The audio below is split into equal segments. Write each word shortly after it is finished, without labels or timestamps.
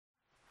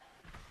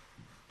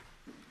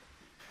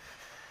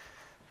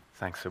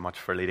Thanks so much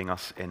for leading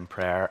us in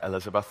prayer,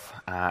 Elizabeth.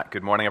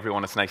 Good morning,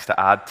 everyone. It's nice to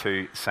add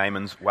to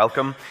Simon's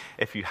welcome.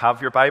 If you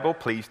have your Bible,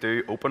 please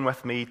do open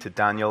with me to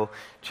Daniel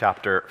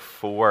chapter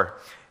 4.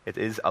 It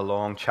is a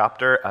long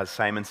chapter, as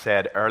Simon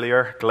said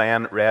earlier.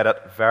 Glenn read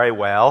it very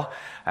well.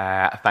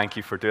 Thank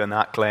you for doing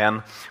that,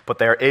 Glenn. But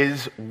there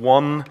is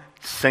one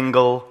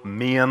single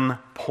main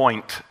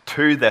point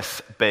to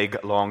this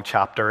big, long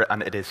chapter,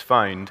 and it is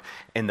found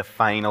in the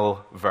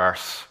final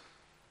verse.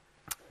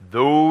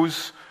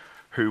 Those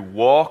who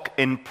walk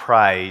in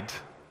pride,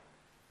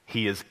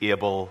 he is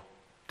able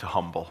to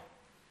humble.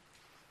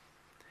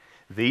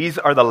 These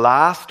are the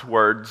last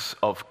words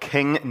of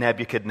King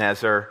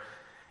Nebuchadnezzar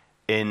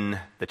in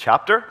the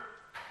chapter,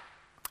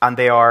 and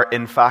they are,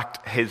 in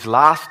fact, his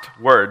last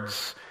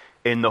words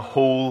in the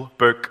whole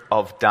book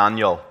of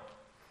Daniel.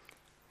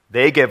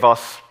 They give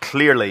us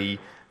clearly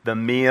the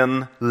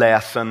main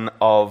lesson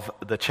of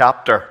the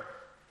chapter.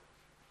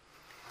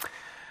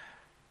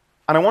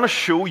 And I want to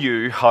show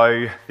you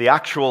how the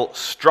actual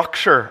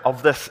structure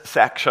of this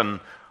section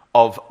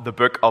of the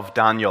book of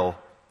Daniel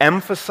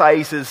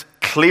emphasizes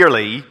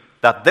clearly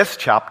that this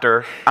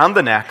chapter and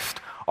the next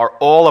are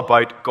all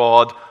about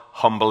God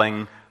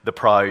humbling the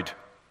proud.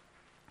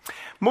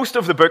 Most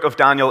of the book of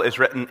Daniel is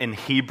written in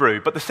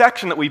Hebrew, but the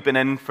section that we've been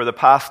in for the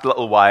past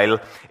little while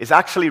is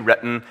actually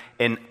written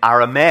in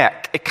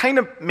Aramaic. It kind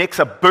of makes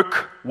a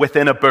book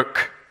within a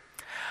book.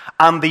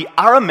 And the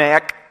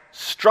Aramaic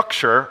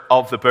structure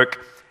of the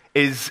book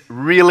is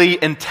really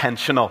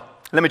intentional.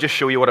 Let me just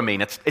show you what I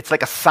mean. It's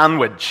like a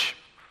sandwich.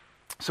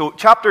 So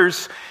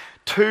chapters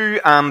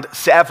 2 and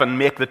 7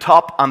 make the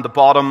top and the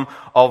bottom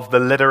of the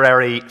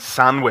literary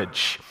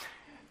sandwich.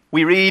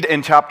 We read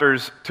in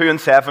chapters 2 and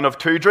 7 of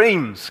two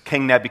dreams,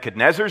 King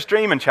Nebuchadnezzar's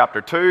dream in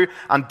chapter 2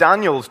 and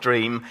Daniel's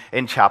dream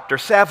in chapter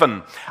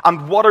 7.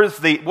 And what is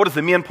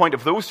the main point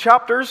of those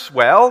chapters?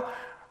 Well,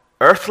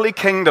 earthly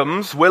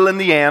kingdoms will in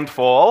the end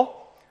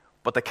fall,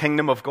 but the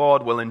kingdom of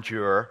God will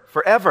endure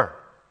forever.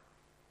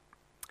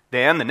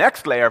 Then the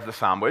next layer of the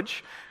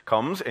sandwich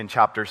comes in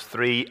chapters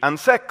 3 and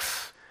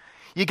 6.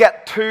 You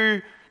get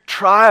two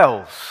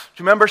trials.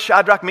 Do you remember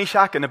Shadrach,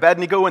 Meshach, and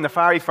Abednego in the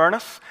fiery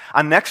furnace?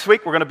 And next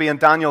week we're going to be in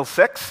Daniel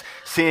 6,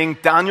 seeing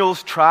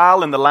Daniel's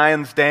trial in the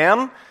lion's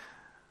den.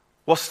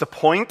 What's the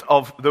point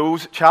of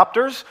those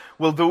chapters?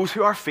 Well, those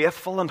who are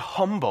faithful and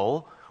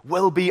humble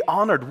will be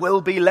honored,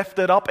 will be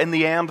lifted up in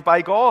the end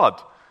by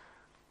God.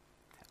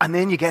 And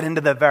then you get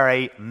into the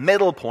very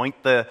middle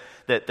point, the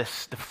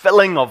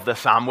filling of the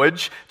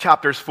sandwich,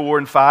 chapters 4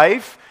 and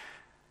 5.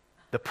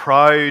 The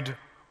proud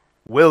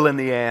will in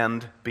the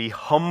end be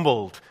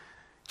humbled.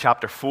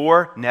 Chapter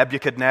 4,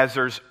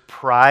 Nebuchadnezzar's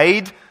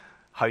pride,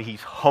 how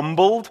he's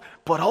humbled,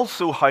 but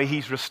also how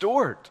he's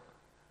restored.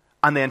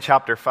 And then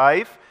chapter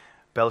 5,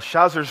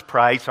 Belshazzar's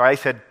pride. Sorry, I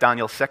said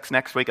Daniel 6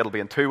 next week. It'll be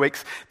in 2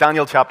 weeks.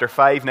 Daniel chapter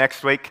 5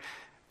 next week.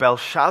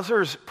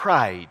 Belshazzar's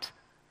pride,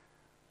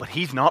 but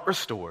he's not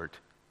restored.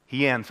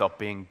 He ends up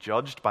being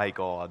judged by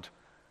God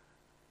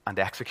and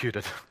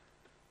executed.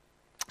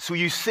 So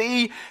you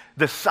see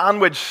the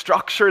sandwich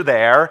structure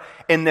there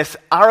in this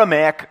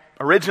Aramaic,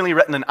 originally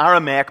written in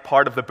Aramaic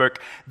part of the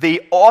book.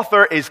 The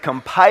author is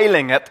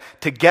compiling it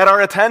to get our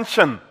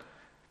attention,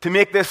 to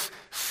make this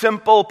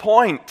simple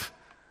point.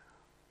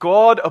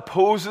 God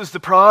opposes the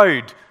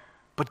proud,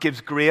 but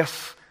gives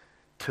grace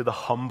to the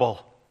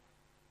humble.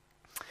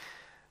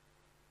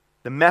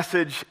 The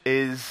message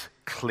is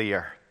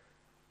clear.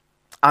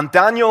 And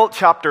Daniel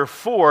chapter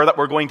 4, that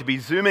we're going to be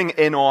zooming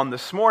in on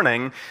this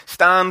morning,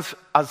 stands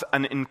as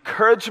an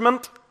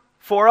encouragement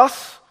for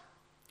us,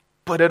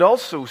 but it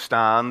also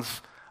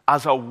stands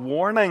as a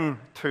warning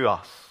to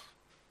us.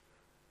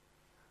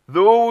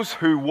 Those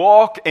who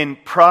walk in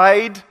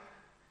pride,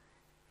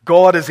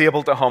 God is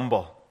able to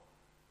humble.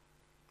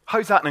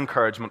 How's that an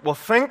encouragement? Well,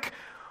 think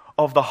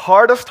of the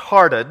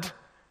hardest-hearted,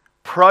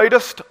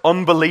 proudest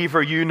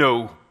unbeliever you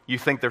know. You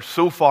think they're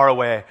so far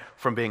away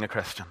from being a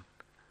Christian.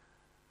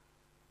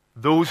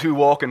 Those who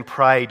walk in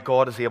pride,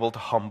 God is able to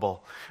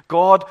humble.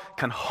 God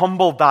can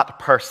humble that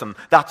person,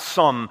 that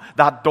son,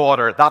 that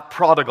daughter, that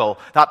prodigal,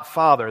 that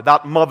father,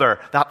 that mother,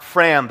 that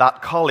friend,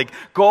 that colleague.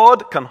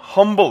 God can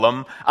humble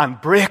them and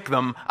break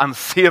them and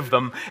save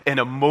them in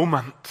a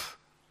moment.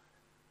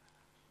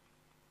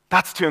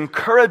 That's to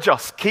encourage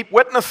us. Keep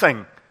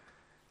witnessing.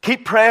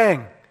 Keep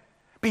praying.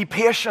 Be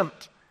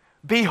patient.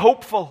 Be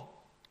hopeful.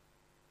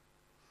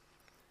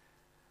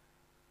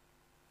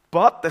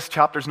 But this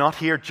chapter's not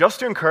here just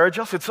to encourage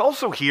us. It's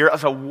also here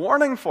as a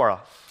warning for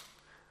us.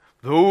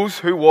 Those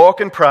who walk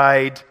in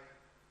pride,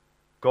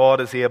 God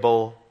is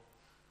able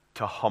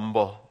to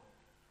humble.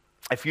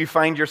 If you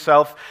find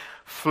yourself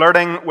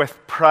flirting with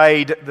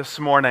pride this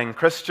morning,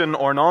 Christian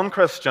or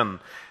non-Christian,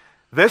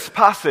 this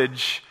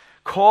passage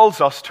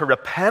calls us to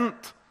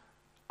repent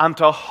and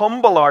to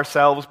humble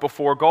ourselves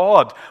before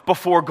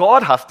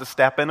God has to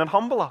step in and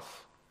humble us.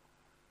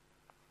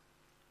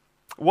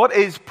 What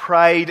is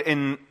pride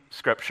in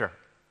Scripture?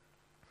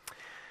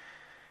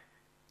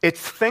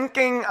 It's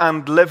thinking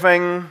and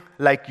living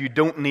like you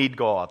don't need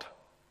God.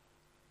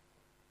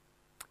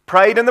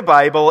 Pride in the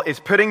Bible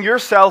is putting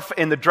yourself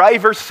in the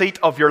driver's seat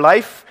of your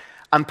life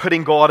and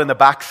putting God in the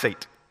back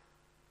seat.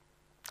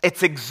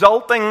 It's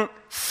exalting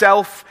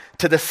self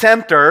to the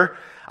center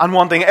and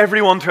wanting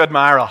everyone to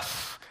admire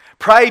us.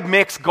 Pride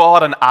makes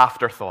God an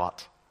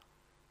afterthought.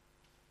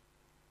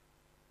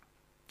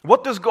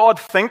 What does God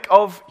think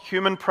of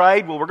human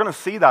pride? Well, we're going to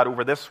see that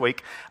over this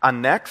week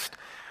and next.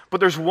 But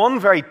there's one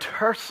very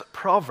terse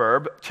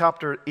proverb,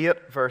 chapter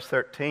 8, verse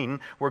 13,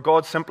 where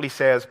God simply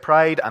says,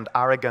 "Pride and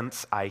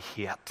arrogance I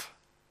hate."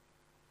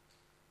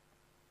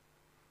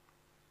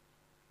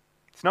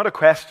 It's not a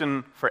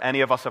question for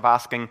any of us of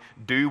asking,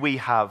 do we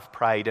have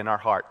pride in our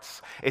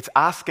hearts? It's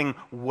asking,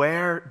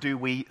 where do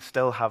we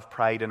still have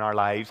pride in our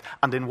lives,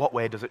 and in what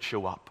way does it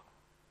show up?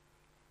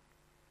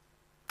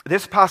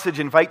 This passage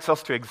invites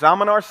us to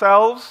examine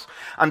ourselves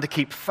and to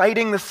keep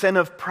fighting the sin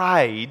of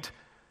pride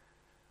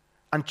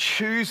and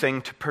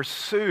choosing to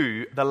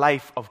pursue the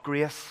life of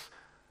grace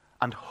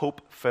and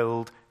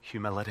hope-filled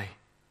humility.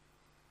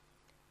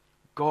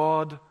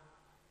 God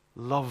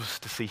loves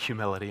to see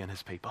humility in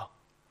his people.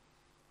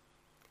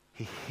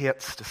 He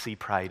hates to see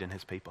pride in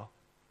his people.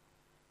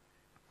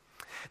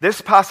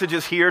 This passage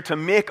is here to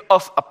make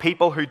us a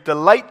people who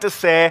delight to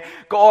say,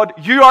 God,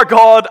 you are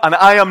God and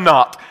I am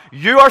not.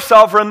 You are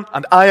sovereign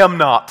and I am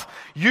not.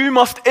 You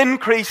must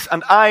increase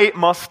and I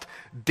must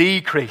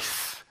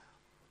decrease.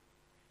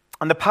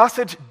 And the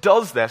passage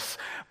does this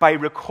by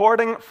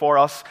recording for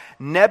us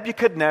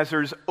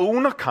Nebuchadnezzar's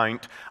own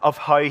account of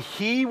how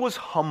he was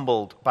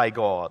humbled by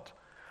God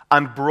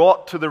and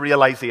brought to the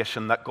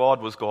realization that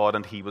God was God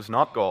and he was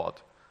not God.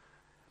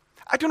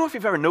 I don't know if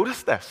you've ever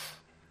noticed this.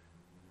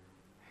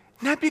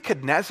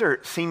 Nebuchadnezzar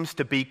seems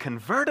to be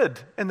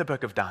converted in the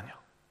book of Daniel.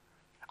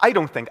 I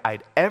don't think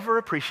I'd ever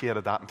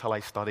appreciated that until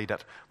I studied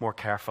it more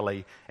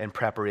carefully in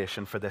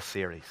preparation for this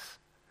series.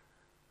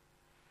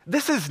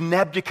 This is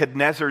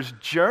Nebuchadnezzar's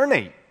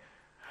journey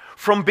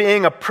from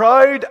being a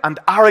proud and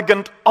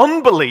arrogant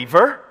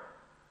unbeliever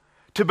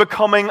to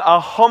becoming a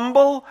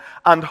humble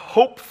and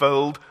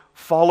hope-filled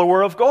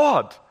follower of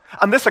God.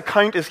 And this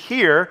account is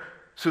here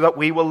so that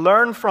we will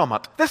learn from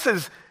it. This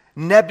is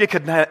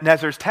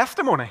Nebuchadnezzar's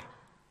testimony.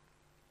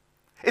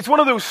 It's one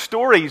of those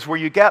stories where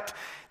you get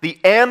the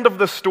end of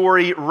the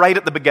story right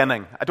at the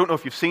beginning. I don't know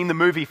if you've seen the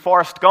movie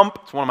Forrest Gump.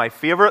 It's one of my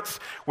favorites,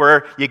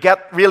 where you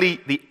get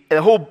really,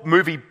 the whole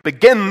movie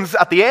begins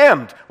at the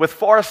end with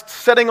Forrest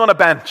sitting on a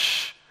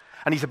bench.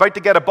 And he's about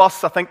to get a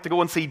bus, I think, to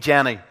go and see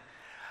Jenny.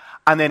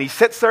 And then he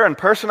sits there and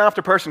person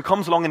after person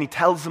comes along and he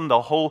tells them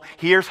the whole,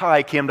 here's how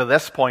I came to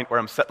this point where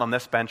I'm sitting on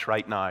this bench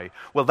right now.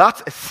 Well,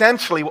 that's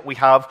essentially what we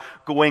have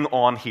going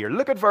on here.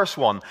 Look at verse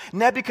 1.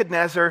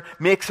 Nebuchadnezzar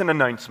makes an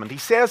announcement. He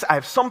says, I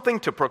have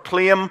something to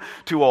proclaim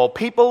to all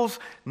peoples,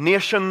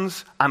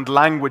 nations, and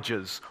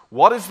languages.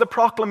 What is the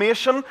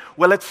proclamation?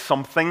 Well, it's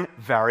something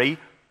very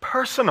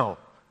personal.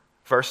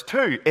 Verse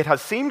 2. It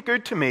has seemed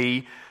good to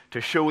me to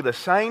show the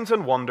signs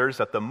and wonders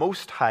that the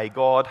Most High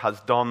God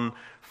has done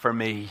for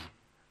me.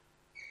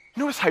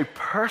 Notice how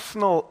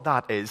personal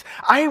that is.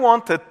 I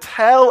want to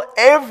tell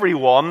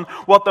everyone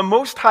what the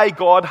Most High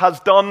God has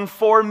done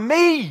for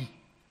me,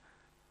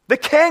 the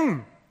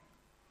king.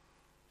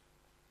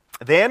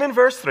 Then in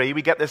verse 3,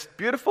 we get this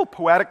beautiful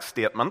poetic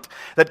statement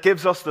that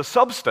gives us the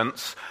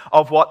substance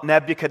of what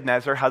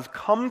Nebuchadnezzar has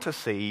come to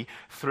see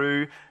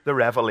through the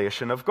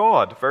revelation of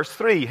God. Verse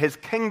 3, his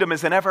kingdom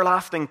is an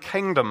everlasting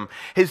kingdom.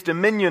 His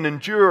dominion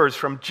endures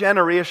from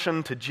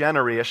generation to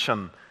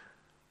generation.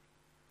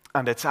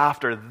 And it's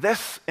after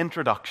this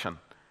introduction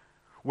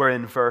where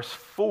in verse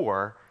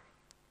 4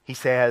 he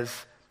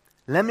says,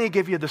 let me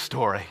give you the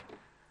story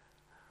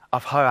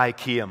of how I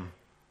came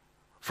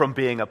from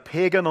being a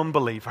pagan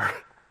unbeliever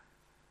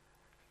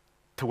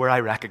to where I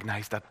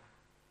recognize that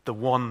the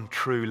one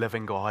true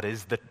living God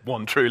is the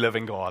one true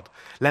living God.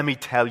 Let me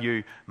tell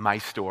you my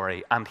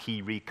story. And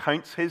he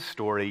recounts his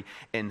story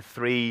in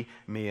 3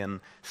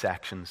 main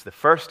sections. The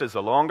first is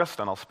the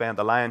longest, and I'll spend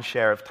the lion's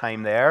share of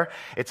time there.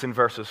 It's in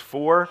verses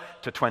 4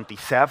 to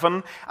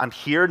 27. And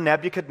here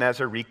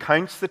Nebuchadnezzar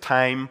recounts the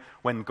time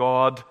when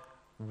God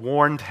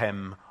warned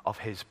him of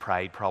his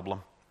pride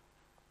problem.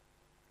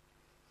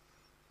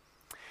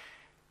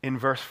 In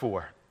verse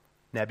 4,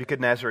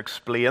 Nebuchadnezzar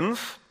explains,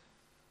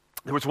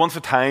 there was once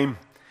a time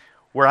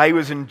where I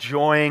was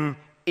enjoying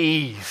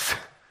ease,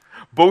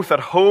 both at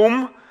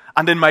home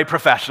and in my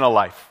professional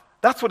life.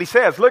 That's what he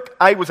says. Look,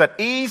 I was at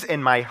ease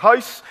in my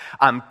house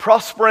and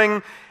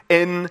prospering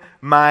in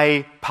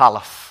my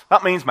palace.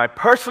 That means my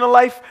personal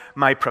life,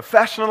 my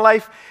professional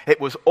life, it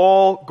was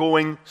all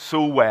going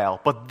so well.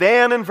 But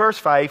then in verse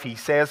 5, he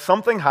says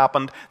something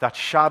happened that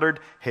shattered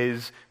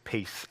his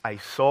peace. I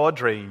saw a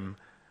dream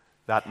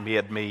that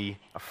made me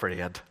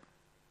afraid.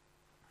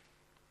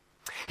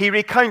 He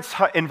recounts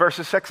in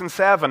verses 6 and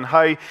 7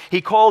 how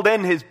he called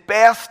in his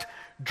best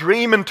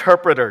dream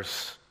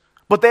interpreters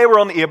But they were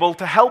unable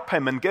to help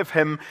him and give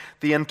him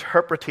the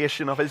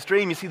interpretation of his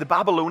dream. You see, the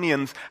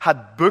Babylonians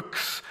had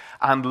books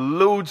and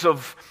loads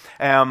of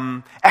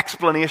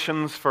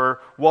explanations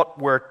for what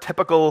were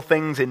typical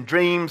things in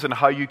dreams and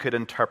how you could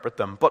interpret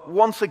them. But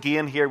once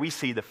again, here we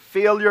see the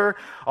failure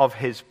of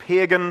his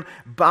pagan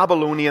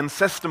Babylonian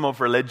system of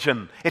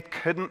religion. It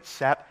couldn't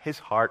set his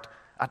heart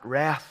at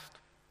rest.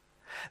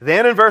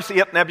 Then in verse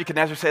 8,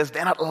 Nebuchadnezzar says,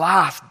 "Then at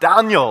last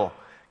Daniel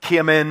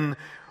came in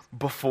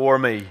before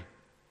me."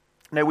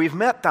 Now, we've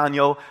met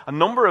Daniel a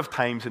number of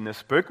times in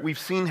this book. We've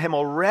seen him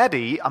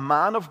already, a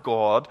man of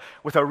God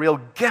with a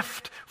real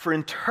gift for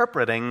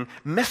interpreting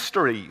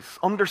mysteries,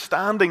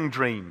 understanding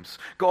dreams.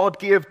 God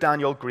gave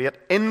Daniel great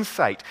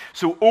insight.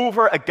 So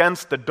over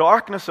against the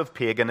darkness of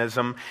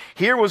paganism,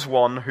 here was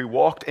one who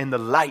walked in the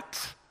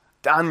light,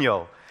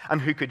 Daniel,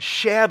 and who could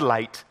shed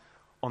light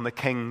on the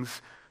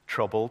king's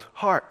troubled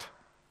heart.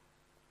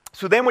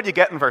 So then what you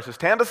get in verses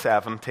 10 to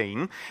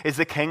 17 is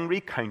the king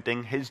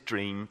recounting his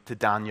dream to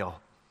Daniel.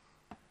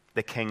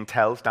 The king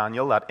tells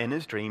Daniel that in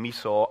his dream he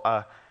saw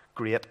a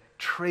great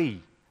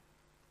tree,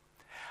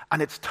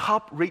 and its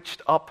top reached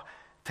up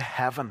to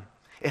heaven.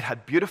 It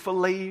had beautiful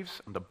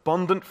leaves and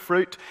abundant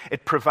fruit.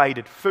 It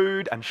provided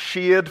food and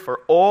shade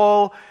for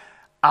all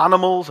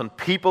animals and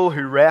people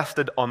who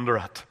rested under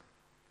it.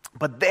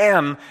 But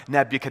then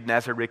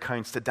Nebuchadnezzar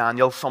recounts to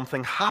Daniel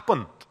something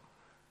happened.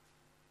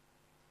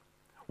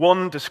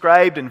 One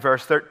described in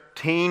verse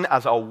 13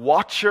 as a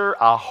watcher,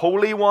 a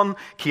holy one,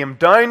 came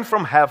down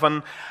from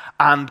heaven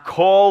and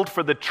called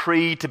for the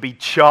tree to be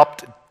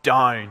chopped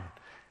down,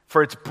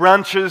 for its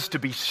branches to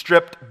be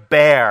stripped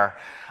bare.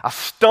 A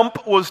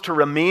stump was to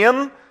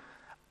remain,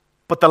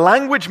 but the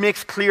language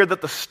makes clear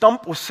that the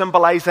stump was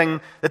symbolizing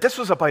that this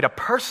was about a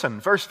person.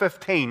 Verse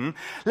 15,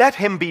 "Let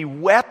him be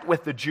wet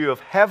with the dew of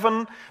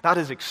heaven, that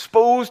is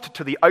exposed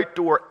to the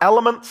outdoor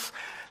elements.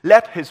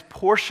 Let his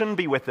portion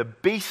be with the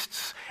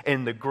beasts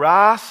in the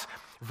grass."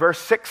 Verse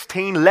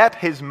 16, "Let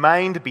his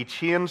mind be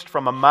changed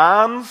from a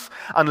man's,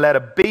 and let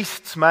a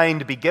beast's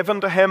mind be given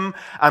to him,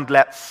 and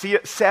let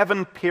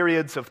 7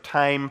 periods of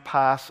time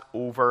pass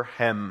over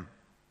him."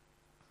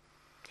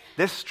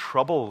 This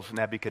troubles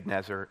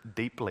Nebuchadnezzar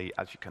deeply,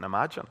 as you can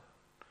imagine.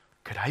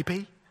 Could I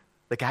be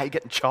the guy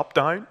getting chopped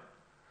down?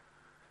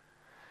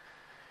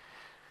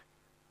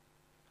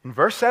 In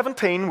verse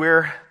 17,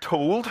 we're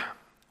told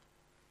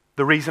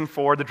the reason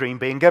for the dream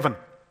being given.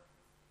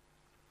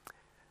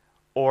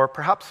 Or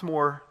perhaps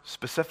more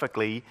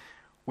specifically,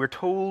 we're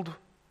told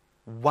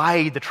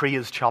why the tree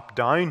is chopped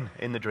down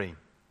in the dream.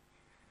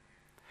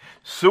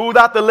 "So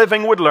that the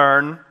living would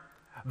learn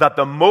that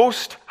the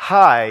Most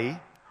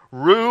High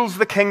rules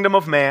the kingdom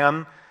of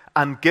man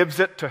and gives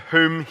it to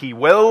whom he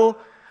will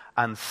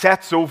and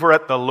sets over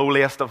it the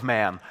lowliest of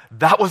men."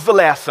 That was the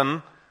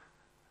lesson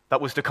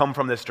that was to come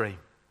from this dream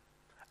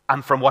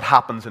and from what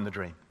happens in the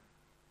dream.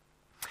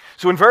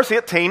 So in verse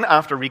 18,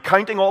 after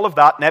recounting all of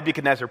that,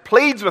 Nebuchadnezzar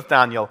pleads with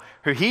Daniel,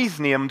 who he's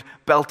named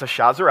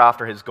Belteshazzar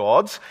after his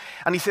gods.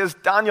 And he says,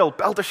 "Daniel,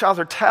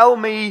 Belteshazzar, tell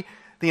me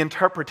the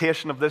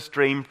interpretation of this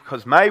dream,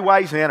 because my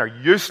wise men are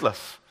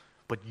useless.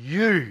 But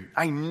you,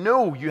 I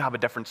know you have a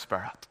different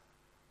spirit."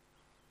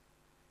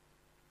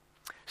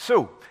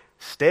 So,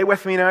 stay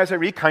with me now as I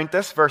recount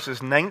this.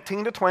 Verses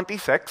 19 to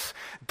 26,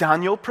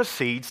 Daniel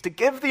proceeds to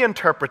give the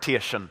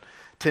interpretation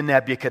to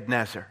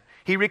Nebuchadnezzar.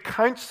 He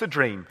recounts the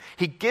dream.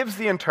 He gives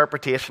the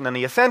interpretation, and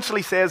he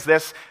essentially says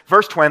this,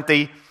 verse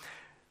 20,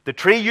 "The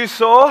tree you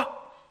saw,"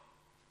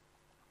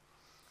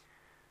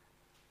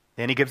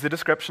 then he gives the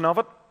description of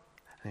it,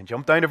 and then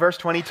jump down to verse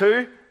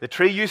 22, "The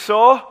tree you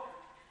saw,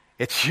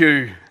 it's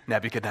you,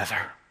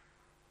 Nebuchadnezzar.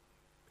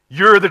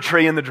 You're the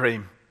tree in the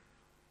dream.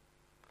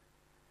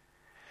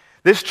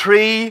 This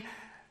tree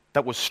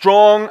that was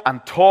strong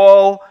and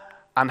tall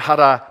and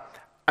had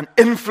an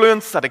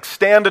influence that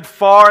extended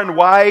far and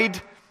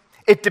wide,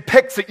 it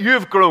depicts that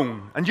you've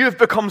grown and you've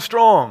become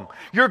strong.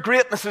 Your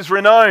greatness is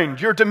renowned.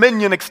 Your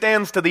dominion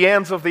extends to the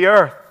ends of the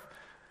earth."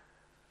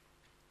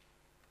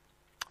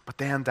 But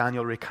then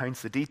Daniel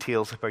recounts the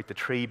details about the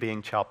tree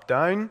being chopped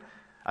down,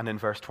 and in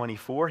verse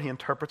 24 he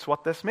interprets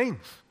what this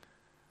means.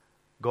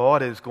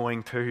 God is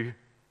going to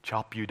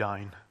chop you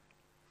down.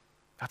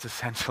 That's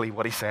essentially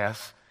what he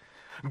says.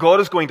 God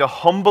is going to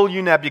humble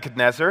you,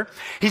 Nebuchadnezzar.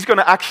 He's going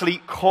to actually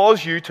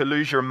cause you to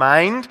lose your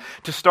mind,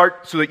 to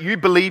start so that you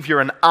believe you're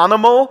an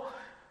animal.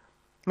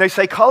 Now,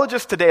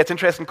 psychologists today, it's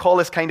interesting, call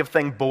this kind of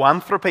thing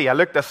boanthropy. I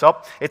looked this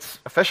up. It's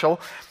official.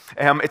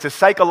 It's a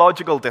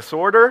psychological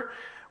disorder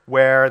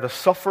where the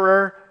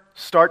sufferer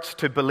starts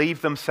to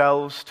believe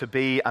themselves to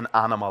be an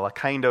animal, a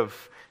kind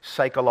of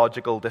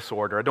psychological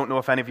disorder. I don't know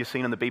if any of you have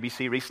seen on the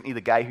BBC recently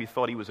the guy who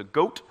thought he was a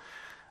goat,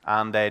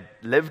 and they'd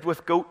lived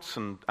with goats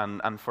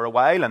and for a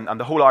while, and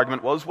the whole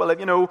argument was, well,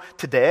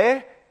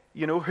 today,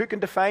 who can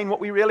define what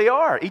we really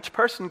are? Each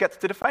person gets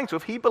to define. So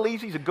if he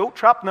believes he's a goat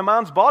trapped in a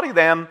man's body,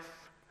 then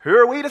who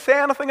are we to say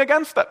anything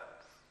against it?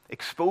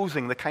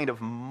 Exposing the kind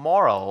of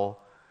moral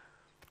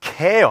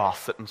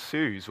chaos that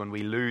ensues when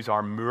we lose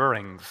our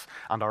moorings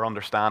and our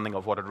understanding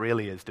of what it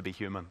really is to be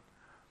human.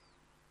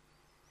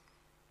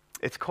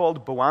 It's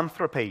called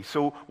boanthropy.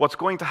 So what's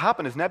going to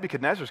happen is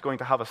Nebuchadnezzar is going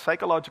to have a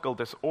psychological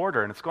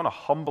disorder, and it's going to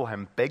humble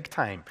him big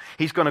time.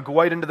 He's going to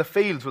go out into the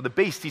fields with the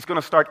beast. He's going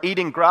to start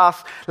eating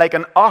grass like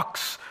an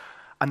ox.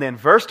 And then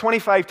verse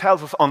 25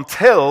 tells us,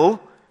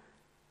 until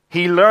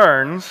he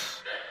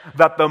learns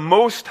that the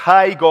Most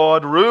High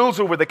God rules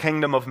over the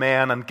kingdom of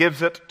men and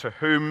gives it to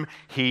whom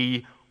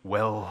he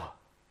will.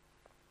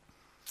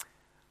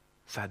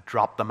 It's a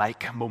drop the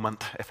mic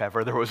moment, if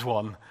ever there was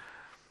one.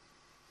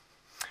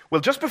 Well,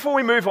 just before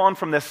we move on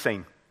from this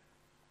scene,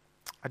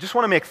 I just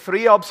want to make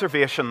 3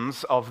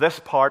 observations of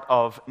this part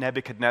of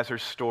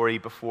Nebuchadnezzar's story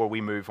before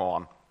we move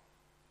on.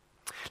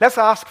 Let's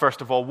ask, first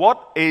of all,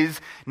 what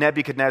is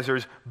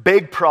Nebuchadnezzar's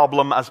big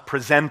problem as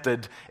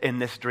presented in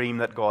this dream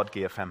that God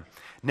gave him?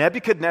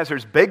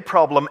 Nebuchadnezzar's big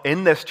problem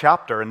in this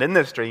chapter and in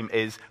this dream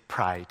is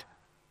pride.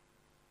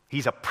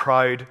 He's a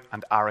proud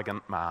and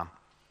arrogant man.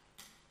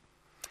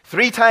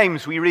 3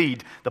 times we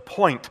read the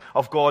point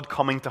of God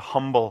coming to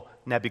humble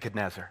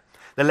Nebuchadnezzar.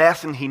 The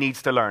lesson he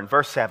needs to learn.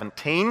 Verse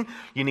 17,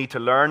 you need to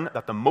learn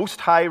that the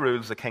Most High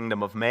rules the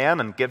kingdom of men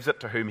and gives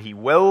it to whom he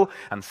will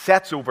and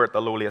sets over it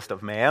the lowliest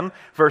of men.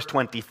 Verse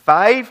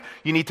 25,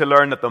 you need to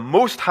learn that the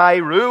Most High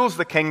rules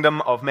the kingdom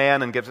of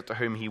men and gives it to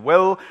whom he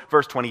will.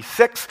 Verse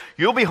 26,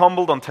 you'll be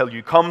humbled until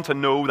you come to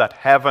know that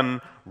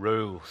heaven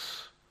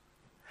rules.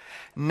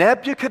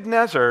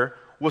 Nebuchadnezzar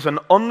was an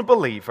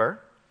unbeliever,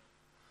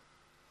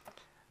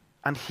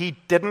 and he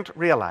didn't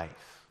realize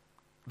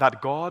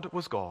that God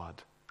was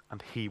God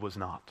and he was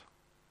not.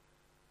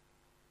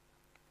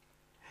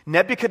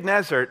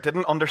 Nebuchadnezzar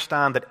didn't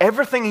understand that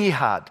everything he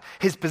had,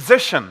 his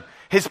position,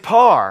 his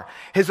power,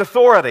 his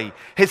authority,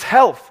 his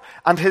health,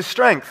 and his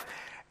strength,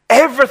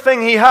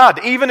 everything he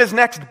had, even his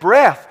next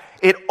breath,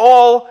 it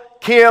all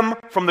came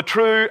from the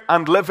true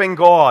and living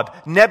God.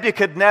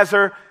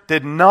 Nebuchadnezzar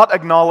did not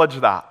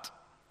acknowledge that.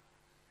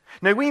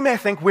 Now, we may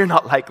think we're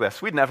not like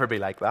this. We'd never be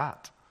like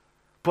that.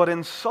 But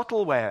in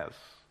subtle ways,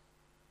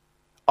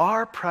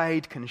 our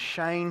pride can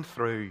shine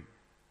through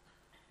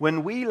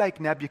when we, like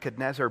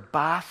Nebuchadnezzar,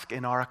 bask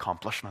in our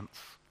accomplishments.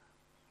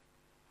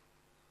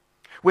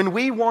 When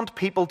we want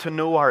people to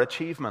know our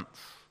achievements,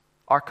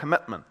 our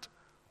commitment,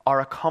 our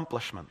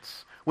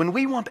accomplishments. When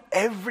we want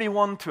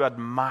everyone to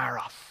admire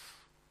us.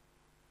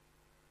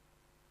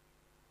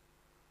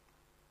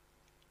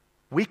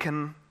 We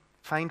can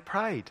find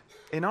pride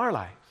in our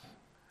lives.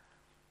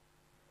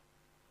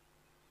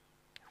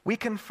 We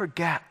can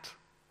forget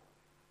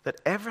that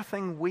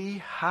everything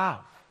we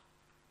have,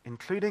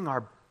 including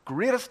our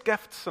greatest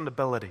gifts and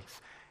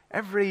abilities,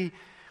 every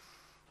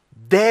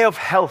day of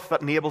health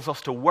that enables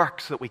us to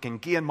work so that we can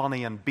gain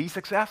money and be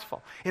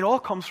successful, it all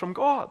comes from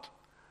God.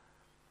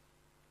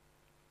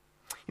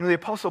 You know, the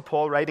Apostle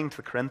Paul, writing to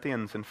the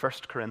Corinthians in 1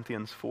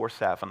 Corinthians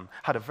 4:7,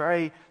 had a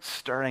very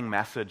stirring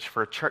message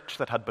for a church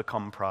that had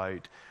become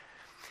proud.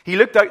 He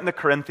looked out in the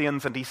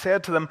Corinthians and he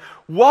said to them,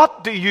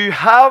 "What do you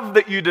have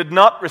that you did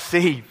not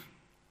receive?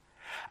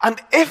 And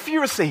if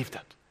you received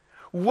it,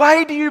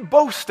 why do you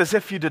boast as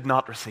if you did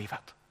not receive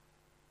it?"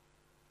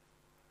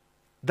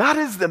 That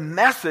is the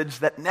message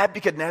that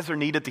Nebuchadnezzar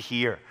needed to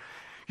hear.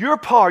 Your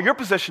power, your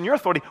position, your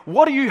authority,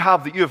 what do you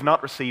have that you have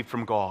not received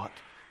from God?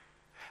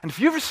 And if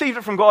you've received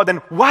it from God, then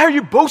why are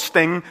you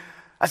boasting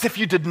as if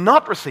you did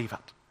not receive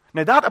it?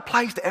 Now that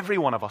applies to every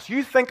one of us.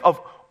 You think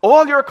of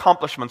all your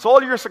accomplishments,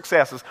 all your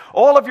successes,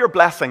 all of your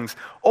blessings,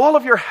 all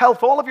of your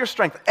health, all of your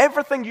strength,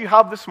 everything you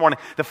have this morning,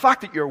 the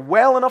fact that you're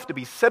well enough to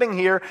be sitting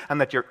here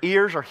and that your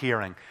ears are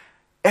hearing,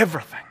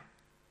 everything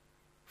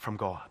from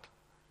God.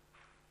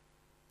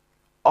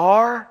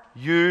 Are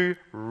you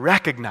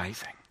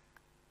recognizing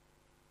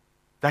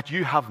that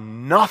you have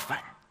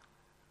nothing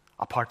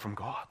apart from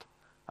God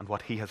and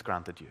what He has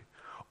granted you?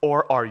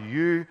 Or are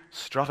you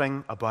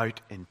strutting about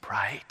in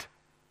pride?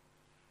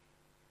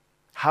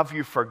 Have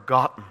you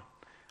forgotten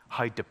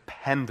how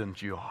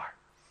dependent you are?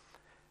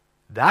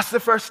 That's the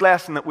first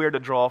lesson that we're to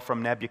draw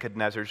from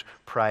Nebuchadnezzar's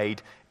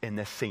pride in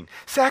this scene.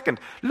 Second,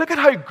 look at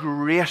how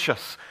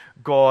gracious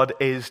God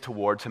is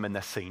towards him in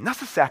this scene. That's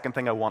the second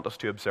thing I want us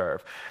to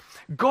observe.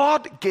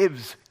 God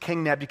gives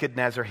King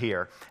Nebuchadnezzar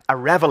here a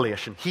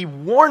revelation. He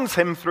warns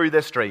him through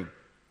this dream.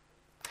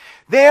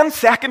 Then,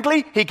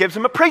 secondly, he gives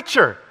him a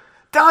preacher,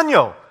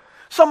 Daniel,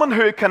 someone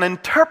who can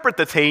interpret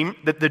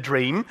the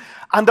dream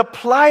and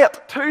apply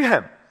it to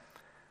him.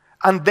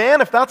 And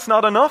then, if that's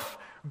not enough,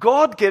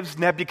 God gives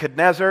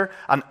Nebuchadnezzar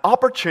an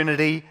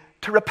opportunity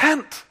to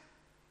repent.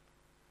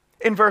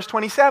 In verse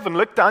 27,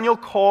 look, Daniel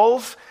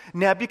calls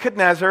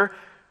Nebuchadnezzar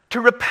to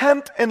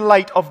repent in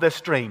light of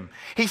this dream.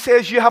 He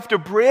says you have to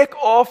break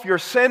off your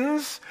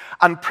sins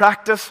and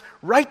practice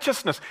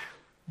righteousness.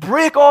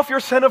 Break off your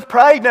sin of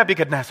pride,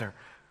 Nebuchadnezzar.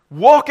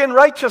 Walk in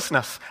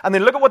righteousness. And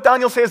then look at what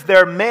Daniel says,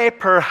 there may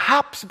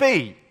perhaps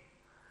be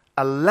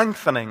a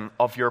lengthening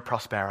of your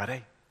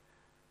prosperity.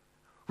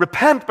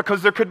 Repent,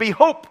 because there could be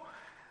hope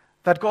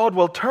that God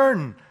will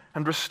turn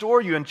and restore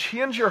you and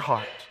change your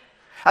heart.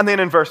 And then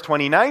in verse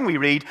 29 we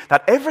read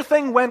that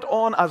everything went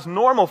on as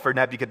normal for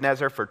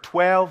Nebuchadnezzar for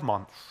 12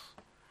 months.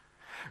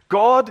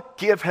 God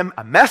gave him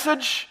a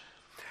message,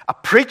 a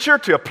preacher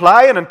to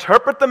apply and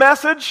interpret the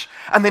message,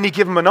 and then he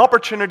gave him an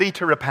opportunity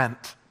to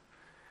repent.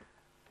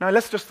 Now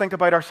let's just think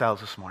about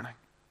ourselves this morning.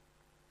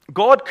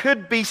 God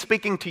could be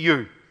speaking to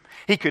you.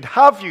 He could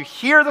have you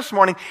here this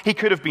morning. He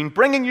could have been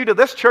bringing you to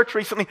this church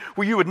recently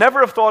where you would never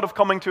have thought of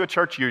coming to a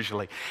church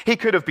usually. He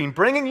could have been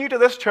bringing you to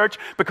this church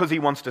because he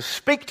wants to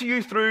speak to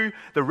you through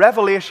the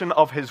revelation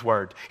of his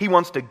word. He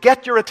wants to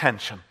get your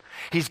attention.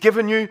 He's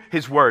given you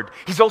his word.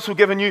 He's also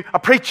given you a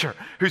preacher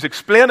who's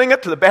explaining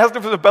it to the best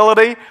of his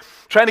ability,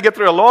 trying to get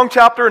through a long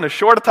chapter in as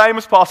short a time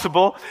as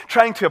possible,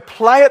 trying to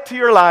apply it to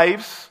your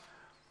lives.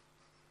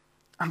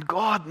 And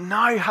God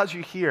now has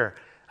you here.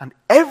 And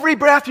every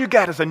breath you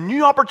get is a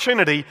new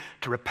opportunity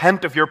to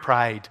repent of your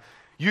pride.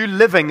 You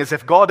living as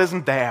if God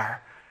isn't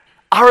there.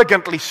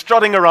 Arrogantly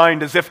strutting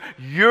around as if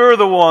you're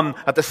the one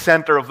at the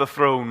center of the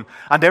throne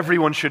and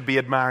everyone should be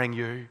admiring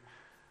you.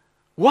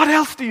 What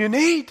else do you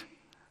need?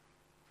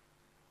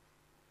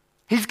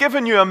 He's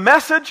given you a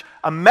message,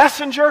 a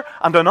messenger,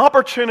 and an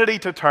opportunity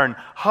to turn.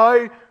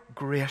 How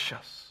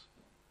gracious.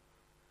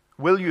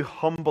 Will you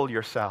humble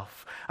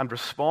yourself and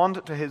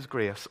respond to his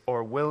grace,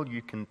 or will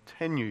you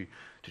continue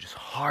to just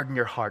harden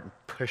your heart and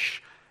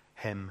push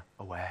him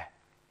away?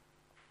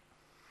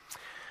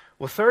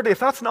 Well, thirdly, if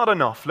that's not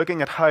enough,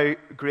 looking at how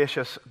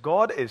gracious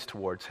God is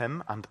towards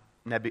him and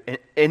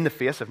in the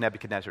face of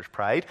Nebuchadnezzar's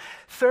pride,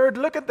 third,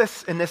 look at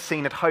this in this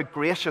scene at how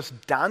gracious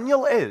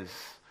Daniel is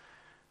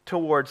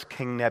towards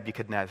King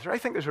Nebuchadnezzar. I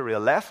think there's a real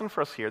lesson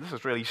for us here. This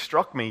has really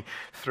struck me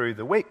through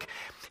the week.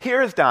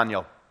 Here is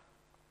Daniel,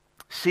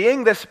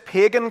 seeing this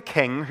pagan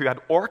king who had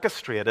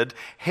orchestrated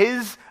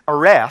his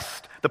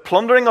arrest, the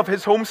plundering of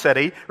his home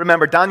city.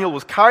 Remember, Daniel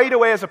was carried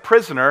away as a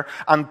prisoner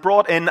and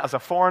brought in as a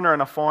foreigner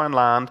in a foreign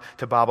land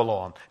to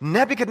Babylon.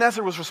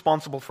 Nebuchadnezzar was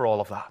responsible for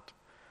all of that.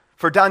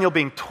 For Daniel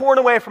being torn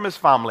away from his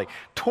family,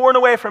 torn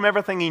away from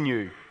everything he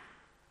knew.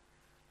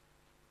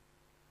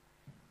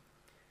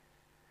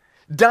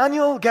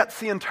 Daniel gets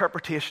the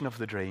interpretation of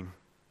the dream.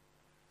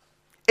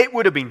 It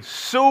would have been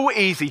so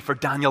easy for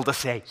Daniel to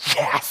say,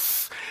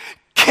 yes,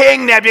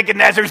 King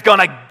Nebuchadnezzar's going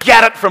to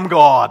get it from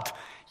God.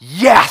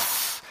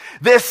 Yes,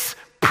 this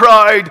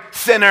proud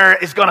sinner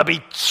is going to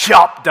be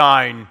chopped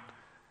down.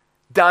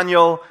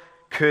 Daniel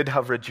could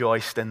have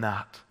rejoiced in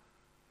that.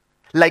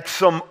 Like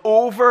some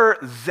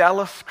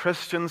overzealous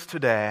Christians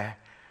today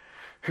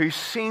who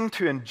seem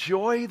to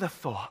enjoy the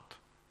thought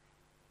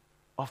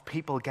of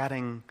people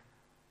getting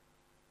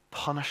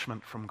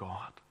punishment from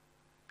God.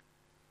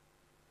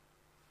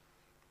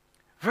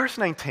 Verse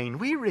 19,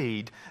 we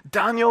read,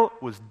 Daniel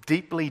was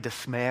deeply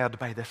dismayed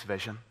by this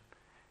vision.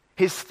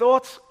 His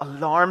thoughts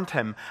alarmed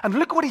him. And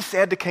look what he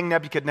said to King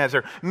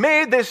Nebuchadnezzar.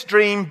 May this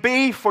dream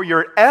be for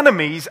your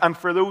enemies and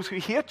for those who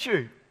hate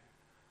you.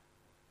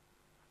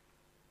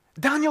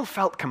 Daniel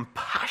felt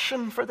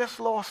compassion for this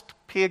lost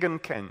pagan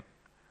king,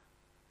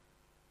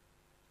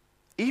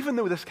 even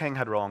though this king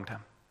had wronged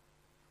him.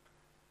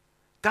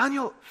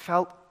 Daniel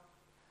felt,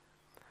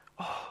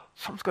 oh,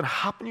 something's going to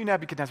happen to you,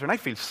 Nebuchadnezzar, and I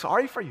feel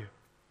sorry for you.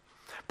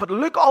 But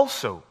look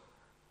also,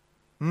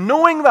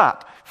 knowing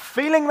that,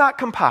 feeling that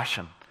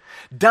compassion,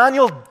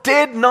 Daniel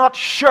did not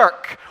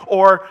shirk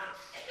or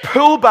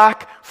pull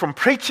back from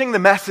preaching the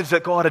message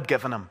that God had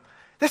given him.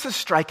 This is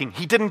striking.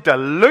 He didn't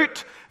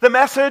dilute the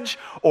message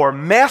or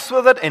mess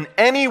with it in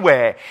any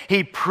way.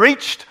 He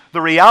preached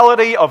the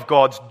reality of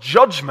God's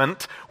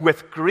judgment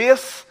with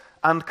grace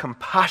and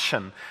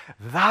compassion.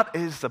 That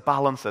is the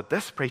balance that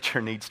this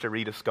preacher needs to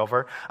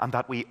rediscover and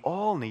that we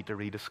all need to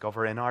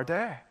rediscover in our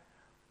day.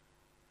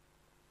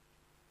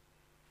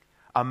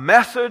 A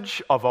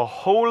message of a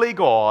holy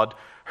God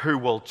who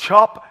will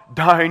chop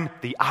down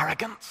the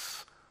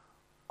arrogance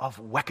of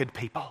wicked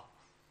people.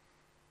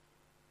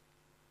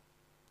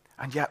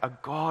 And yet a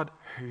God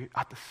who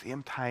at the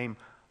same time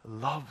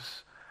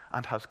loves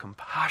and has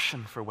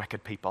compassion for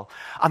wicked people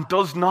and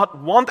does not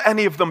want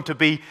any of them to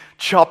be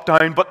chopped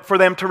down, but for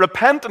them to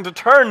repent and to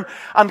turn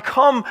and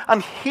come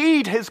and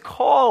heed his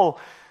call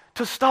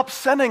to stop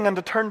sinning and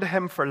to turn to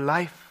him for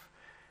life.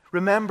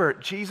 Remember,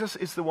 Jesus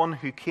is the one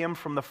who came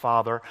from the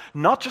Father,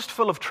 not just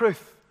full of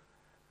truth,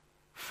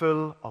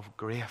 full of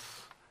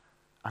grace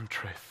and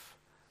truth.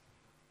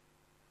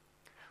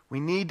 We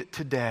need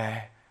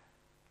today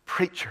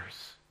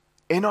preachers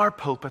in our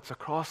pulpits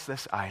across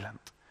this island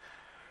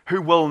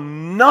who will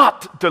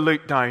not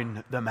dilute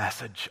down the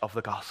message of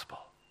the gospel,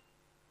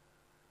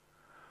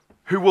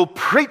 who will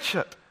preach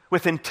it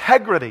with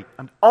integrity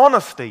and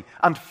honesty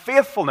and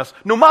faithfulness,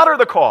 no matter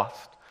the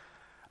cost,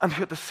 and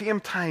who at the same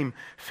time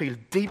feel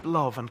deep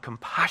love and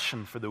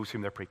compassion for those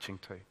whom they're preaching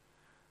to.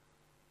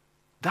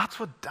 That's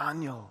what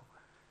Daniel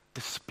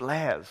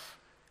displays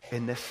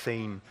in this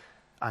scene,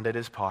 and it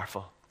is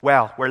powerful.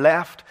 Well, we're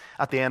left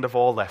at the end of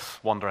all this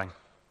wondering,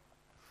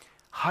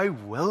 how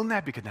will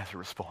Nebuchadnezzar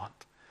respond?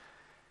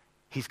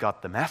 He's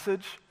got the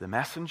message, the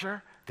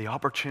messenger, the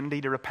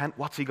opportunity to repent.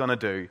 What's he going to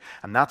do?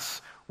 And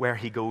that's where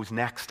he goes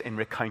next in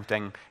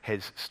recounting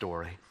his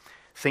story.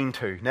 Scene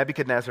 2,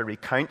 Nebuchadnezzar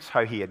recounts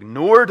how he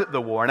ignored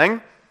the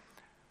warning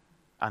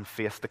and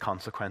faced the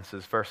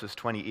consequences, verses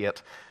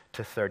 28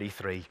 to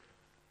 33.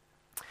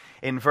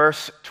 In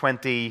verse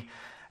 29,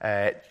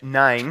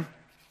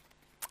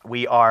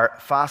 we are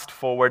fast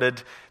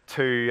forwarded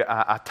to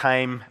a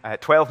time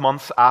 12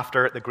 months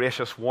after the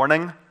gracious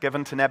warning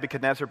given to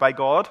Nebuchadnezzar by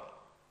God.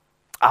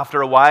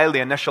 After a while, the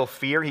initial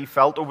fear he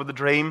felt over the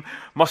dream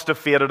must have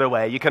faded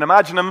away. You can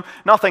imagine him,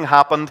 nothing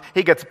happened,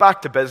 he gets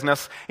back to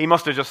business. He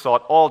must have just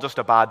thought, all just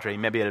a bad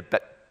dream, maybe a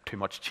bit too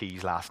much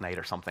cheese last night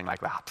or something like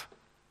that.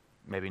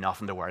 Maybe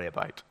nothing to worry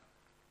about.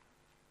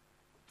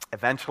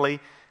 Eventually,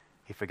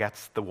 he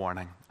forgets the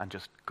warning and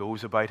just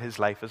goes about his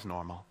life as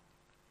normal.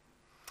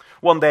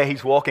 One day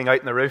he's walking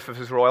out on the roof of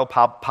his royal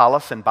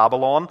palace in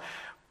Babylon,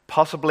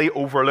 possibly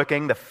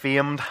overlooking the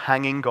famed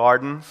Hanging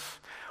Gardens,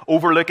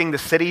 overlooking the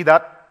city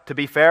that, to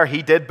be fair,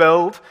 he did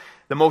build,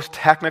 the most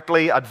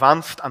technically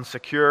advanced and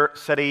secure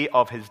city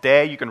of his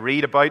day. You can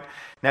read about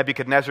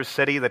Nebuchadnezzar's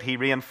city that he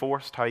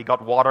reinforced, how he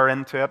got water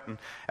into it and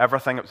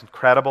everything. It was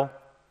incredible.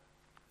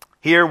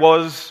 Here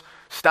was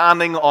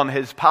standing on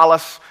his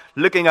palace,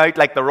 looking out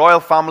like the royal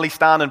family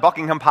stand in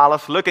Buckingham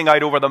Palace, looking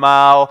out over the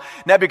Mall.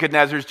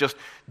 Nebuchadnezzar's just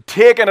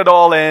taking it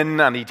all in,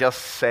 and he just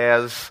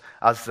says,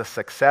 as the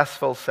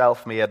successful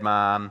self-made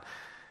man,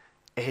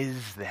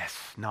 "Is this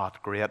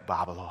not great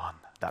Babylon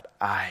that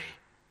I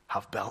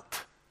have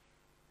built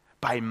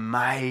by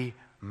my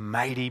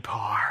mighty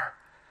power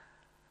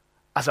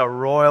as a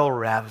royal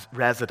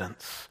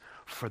residence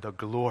for the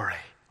glory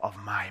of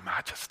my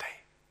majesty?"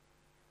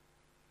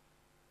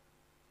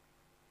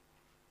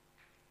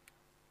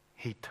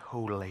 He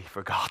totally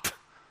forgot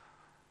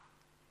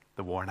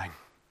the warning.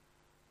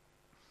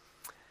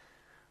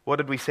 What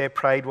did we say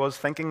pride was?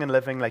 Thinking and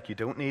living like you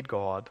don't need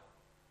God,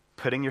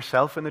 putting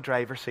yourself in the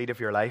driver's seat of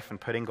your life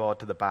and putting God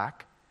to the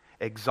back,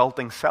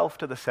 exalting self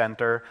to the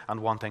center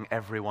and wanting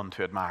everyone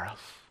to admire us.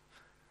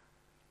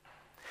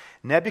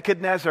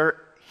 Nebuchadnezzar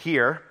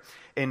here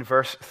in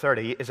verse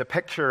 30 is a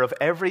picture of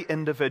every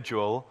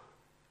individual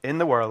in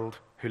the world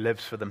who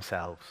lives for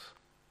themselves.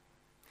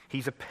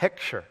 He's a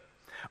picture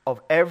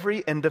of every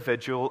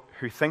individual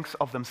who thinks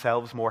of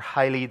themselves more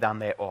highly than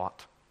they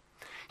ought.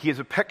 He is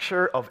a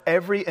picture of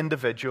every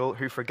individual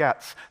who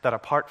forgets that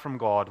apart from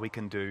God we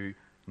can do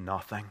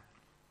nothing.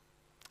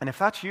 And if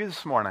that's you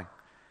this morning,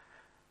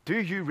 do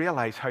you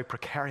realize how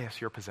precarious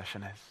your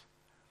position is?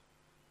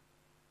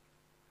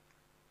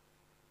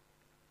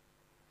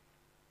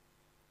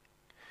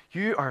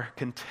 You are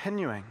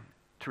continuing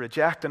to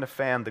reject and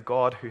offend the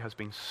God who has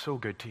been so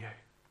good to you.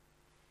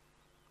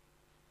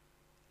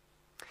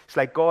 It's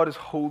like God is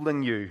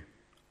holding you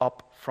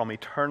up from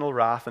eternal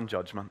wrath and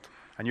judgment,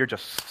 and you're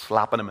just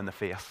slapping him in the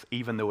face,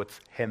 even though it's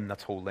him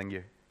that's holding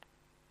you.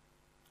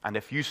 And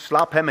if you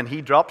slap him and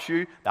he drops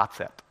you,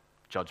 that's it.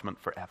 Judgment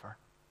forever.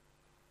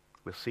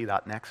 We'll see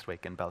that next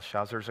week in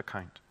Belshazzar's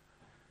account.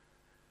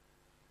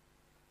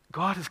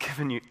 God has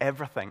given you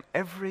everything,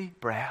 every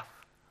breath.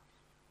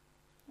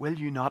 Will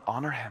you not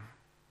honor him?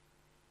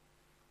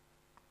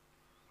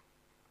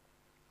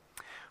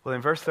 Well,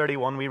 in verse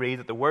 31, we read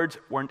that the words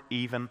weren't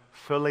even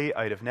fully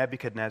out of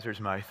Nebuchadnezzar's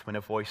mouth when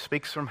a voice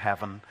speaks from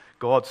heaven.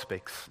 God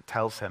speaks,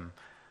 tells him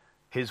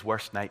his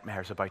worst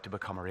nightmare is about to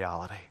become a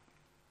reality.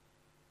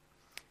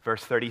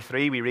 Verse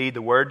 33, we read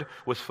the word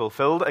was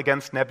fulfilled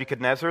against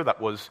Nebuchadnezzar that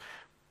was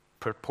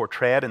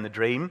portrayed in the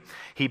dream.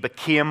 He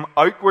became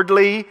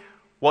outwardly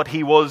what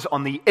he was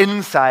on the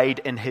inside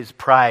in his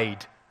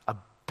pride, a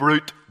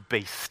brute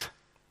beast.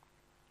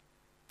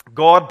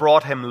 God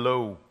brought him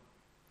low.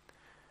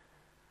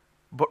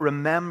 But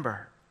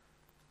remember,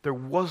 there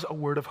was a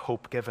word of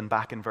hope given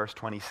back in verse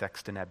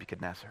 26 to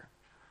Nebuchadnezzar.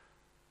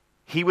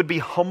 He would be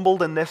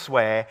humbled in this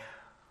way,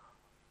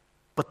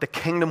 but the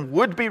kingdom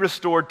would be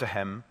restored to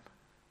him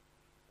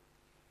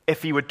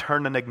if he would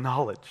turn and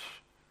acknowledge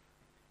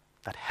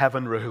that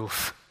heaven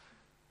rules.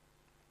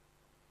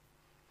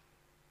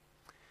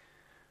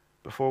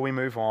 Before we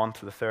move on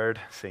to the third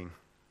scene,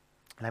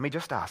 let me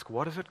just ask,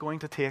 what is it going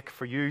to take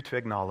for you to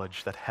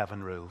acknowledge that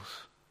heaven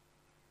rules?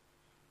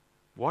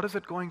 What is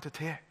it going to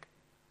take?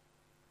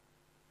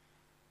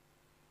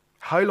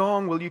 How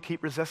long will you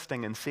keep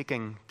resisting and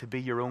seeking to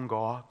be your own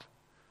God?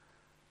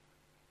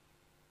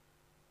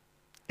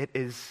 It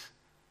is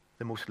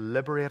the most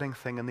liberating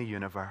thing in the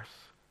universe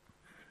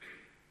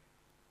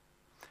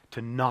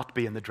to not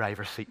be in the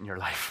driver's seat in your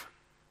life.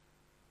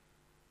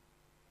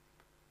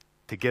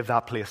 To give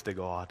that place to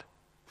God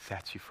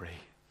sets you free.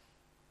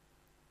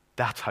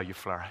 That's how you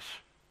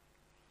flourish.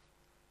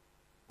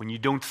 When you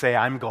don't say,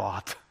 "I'm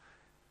God,"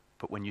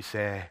 but when you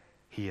say,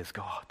 "He is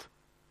God,"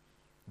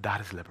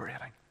 that is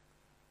liberating.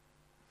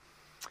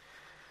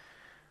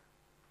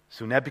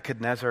 So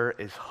Nebuchadnezzar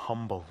is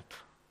humbled.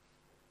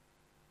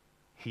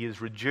 He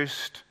is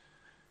reduced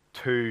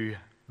to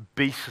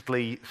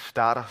beastly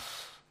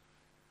status,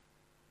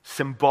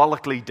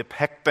 symbolically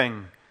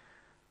depicting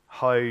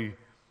how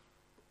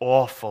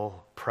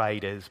awful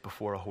pride is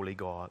before a holy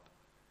God.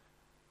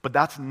 But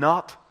that's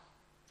not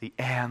the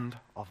end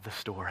of the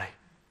story.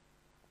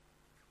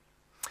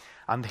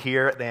 And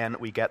here then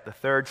we get the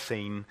third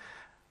scene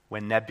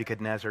when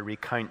Nebuchadnezzar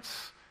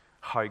recounts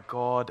how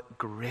God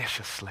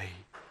graciously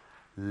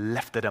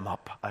lifted him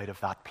up out of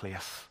that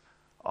place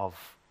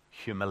of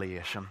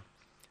humiliation.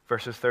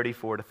 Verses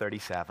 34 to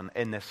 37.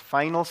 In this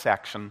final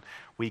section,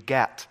 we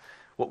get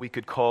what we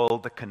could call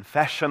the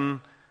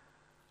confession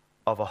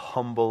of a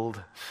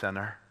humbled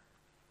sinner.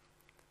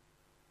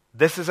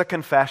 This is a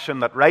confession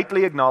that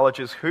rightly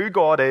acknowledges who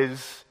God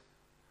is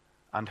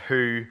and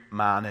who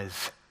man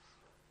is.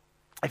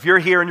 If you're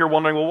here and you're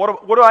wondering, well,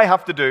 what do I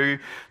have to do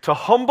to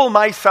humble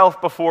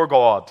myself before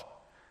God?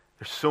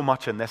 There's so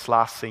much in this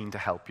last scene to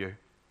help you.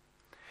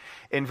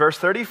 In verse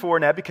 34,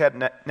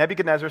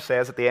 Nebuchadnezzar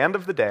says, at the end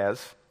of the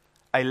days,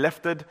 I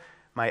lifted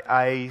my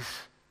eyes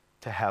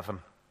to heaven.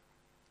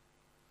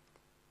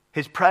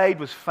 His pride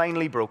was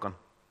finally broken,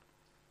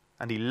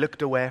 and he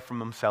looked away from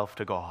himself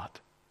to God.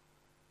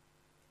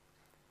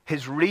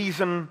 His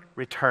reason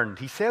returned.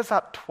 He says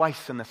that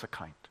twice in this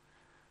account.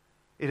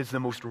 It is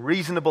the most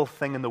reasonable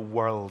thing in the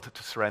world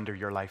to surrender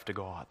your life to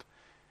God.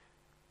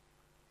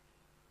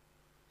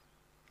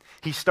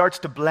 He starts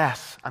to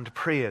bless and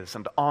praise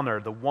and honor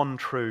the one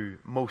true,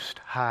 most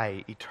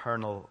high,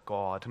 eternal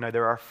God. Now,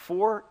 there are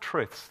 4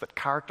 truths that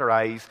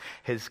characterize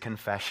his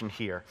confession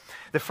here.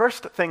 The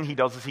first thing he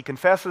does is he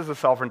confesses the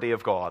sovereignty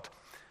of God.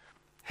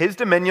 His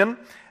dominion,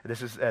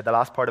 this is the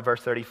last part of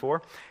verse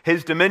 34,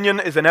 his dominion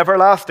is an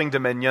everlasting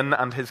dominion,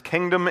 and his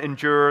kingdom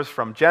endures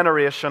from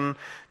generation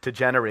to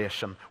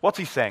generation. What's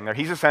he saying there?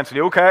 He's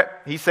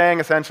saying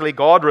essentially,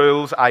 God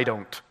rules, I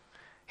don't.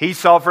 He's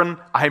sovereign,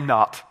 I'm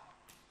not.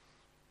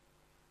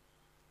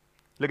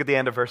 Look at the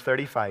end of verse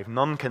 35.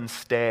 None can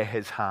stay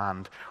his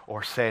hand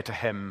or say to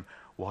him,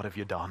 what have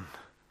you done?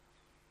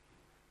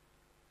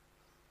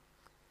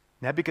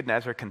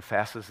 Nebuchadnezzar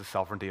confesses the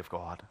sovereignty of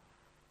God.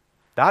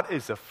 That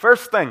is the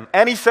first thing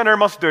any sinner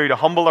must do to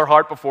humble their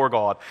heart before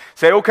God.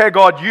 Say, okay,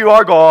 God, you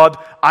are God,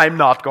 I'm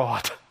not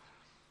God.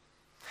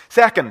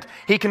 Second,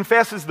 he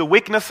confesses the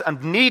weakness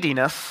and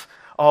neediness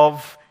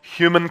of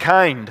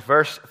humankind.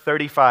 Verse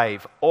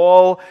 35.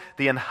 All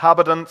the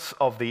inhabitants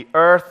of the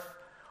earth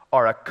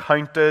are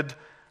accounted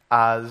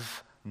as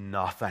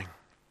nothing.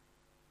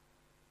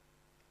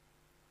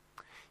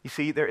 You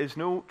see, there is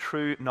no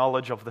true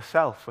knowledge of the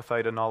self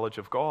without a knowledge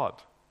of God.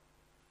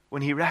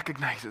 When he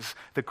recognizes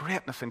the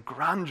greatness and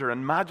grandeur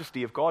and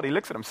majesty of God, he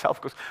looks at himself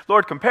and goes,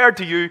 Lord, compared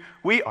to you,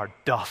 we are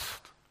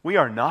dust. We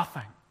are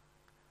nothing.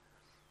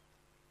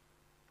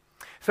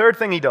 Third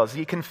thing he does,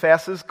 he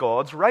confesses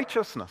God's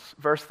righteousness.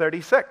 Verse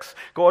 36,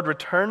 God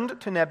returned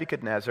to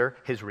Nebuchadnezzar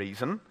his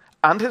reason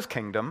and his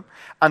kingdom,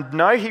 and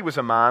now he was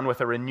a man with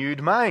a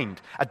renewed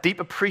mind, a deep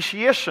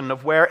appreciation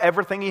of where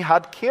everything he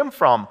had came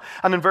from.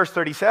 And in verse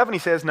 37 he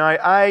says, now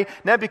I,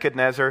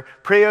 Nebuchadnezzar,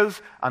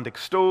 praise and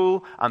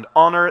extol and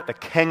honor the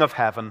King of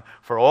heaven,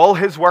 for all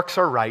his works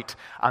are right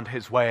and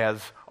his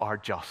ways are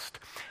just.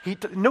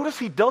 Notice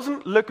he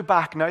doesn't look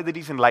back now that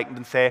he's enlightened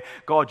and say,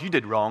 God, you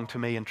did wrong to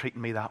me in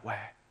treating me that way.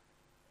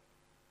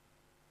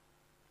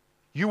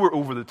 You were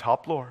over the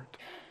top, Lord.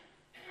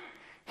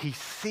 He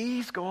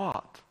sees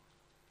God.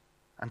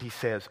 And he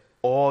says,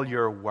 all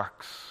your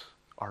works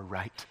are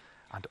right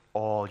and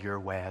all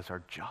your ways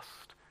are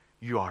just.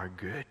 You are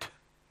good.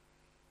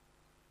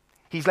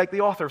 He's like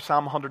the author of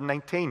Psalm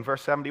 119,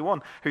 verse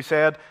 71, who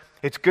said,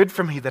 it's good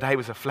for me that I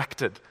was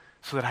afflicted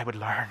so that I would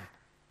learn.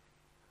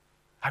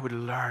 I would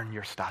learn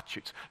your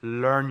statutes,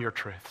 learn your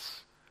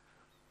truths.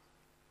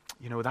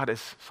 You know, that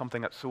is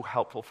something that's so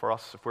helpful for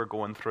us if we're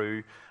going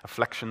through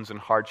afflictions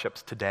and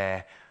hardships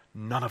today.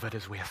 None of it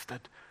is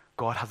wasted.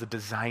 God has a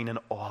design in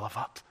all of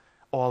it.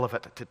 All of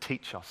it to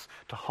teach us,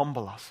 to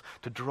humble us,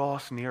 to draw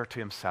us near to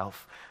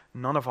himself.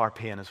 None of our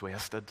pain is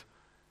wasted.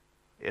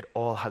 It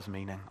all has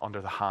meaning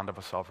under the hand of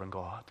a sovereign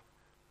God.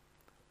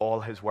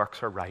 All his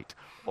works are right.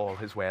 All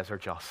his ways are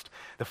just.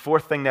 The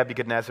fourth thing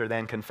Nebuchadnezzar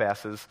then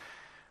confesses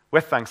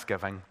with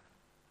thanksgiving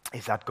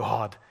is that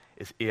God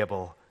is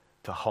able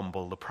to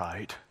humble the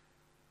proud.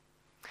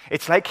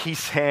 It's like he's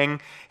saying,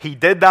 he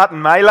did that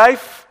in my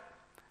life,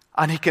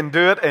 and he can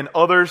do it in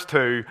others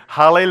too.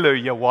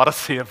 Hallelujah, what a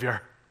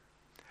Savior.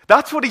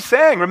 That's what he's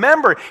saying.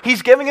 Remember,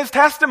 he's giving his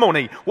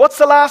testimony. What's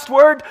the last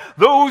word?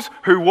 Those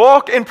who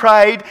walk in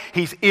pride,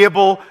 he's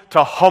able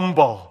to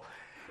humble.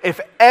 If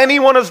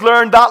anyone has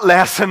learned that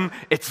lesson,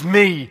 it's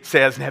me,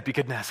 says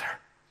Nebuchadnezzar.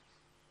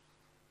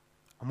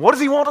 And what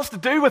does he want us to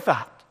do with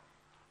that?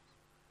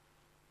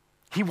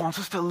 He wants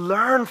us to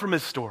learn from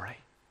his story.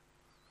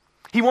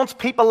 He wants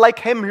people like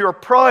him who are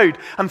proud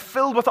and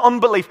filled with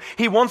unbelief.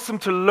 He wants them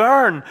to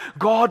learn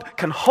God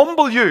can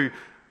humble you.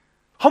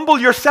 Humble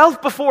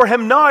yourself before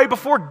him now,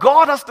 before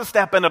God has to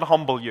step in and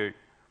humble you.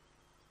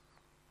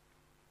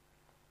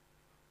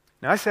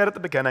 Now, I said at the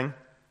beginning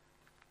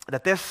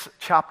that this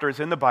chapter is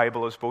in the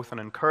Bible as both an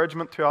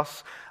encouragement to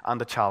us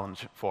and a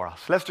challenge for us.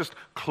 Let's just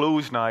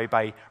close now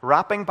by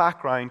wrapping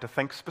back round to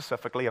think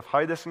specifically of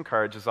how this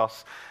encourages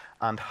us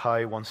and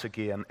how, once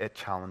again, it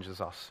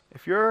challenges us.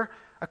 If you're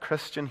a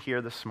Christian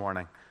here this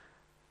morning,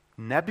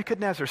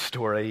 Nebuchadnezzar's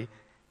story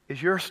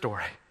is your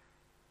story.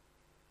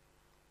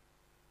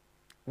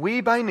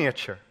 We, by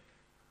nature,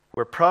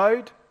 were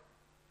proud,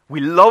 we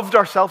loved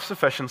our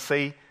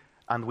self-sufficiency,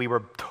 and we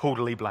were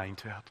totally blind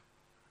to it.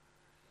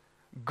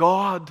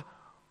 God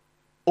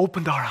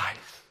opened our eyes.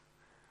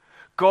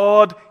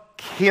 God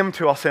came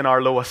to us in our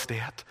low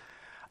estate,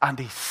 and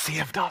he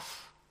saved us.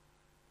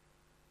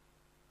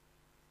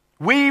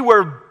 We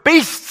were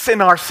beasts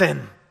in our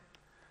sin,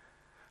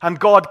 and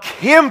God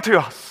came to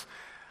us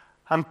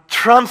and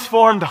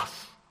transformed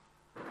us.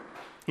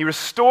 He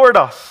restored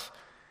us.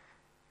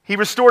 He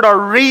restored our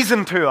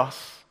reason to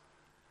us,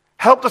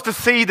 helped us to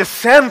see the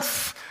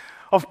sense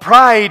of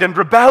pride and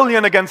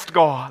rebellion against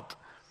God.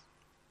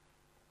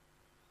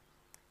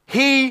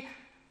 He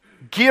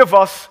gave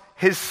us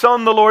his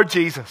Son, the Lord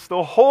Jesus.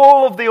 The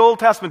whole of the Old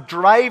Testament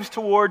drives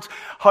towards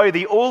how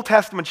the Old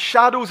Testament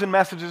shadows and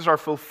messages are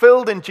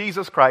fulfilled in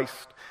Jesus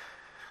Christ.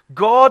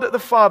 God the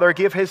Father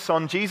gave his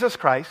Son, Jesus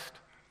Christ.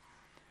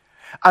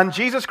 And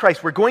Jesus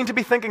Christ, we're going to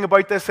be thinking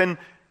about this in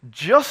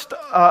just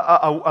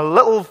a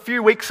little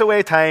few weeks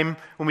away time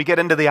when we get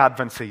into the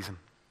Advent season.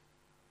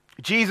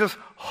 Jesus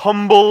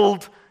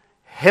humbled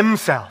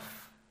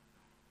himself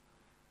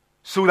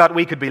so that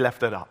we could be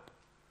lifted up.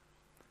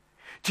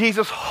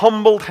 Jesus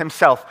humbled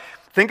himself.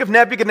 Think of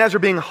Nebuchadnezzar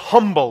being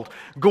humbled,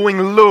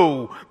 going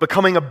low,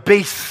 becoming a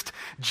beast.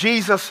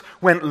 Jesus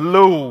went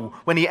low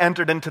when he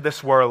entered into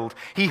this world.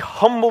 He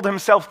humbled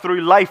himself through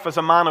life as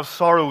a man of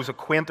sorrows,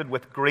 acquainted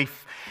with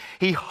grief.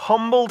 He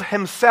humbled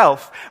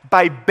himself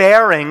by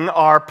bearing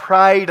our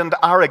pride and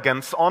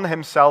arrogance on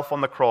himself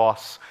on the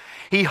cross.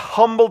 He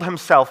humbled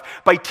himself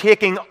by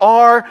taking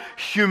our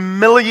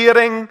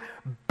humiliating,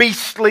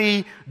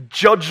 beastly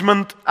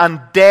judgment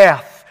and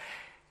death.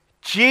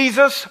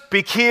 Jesus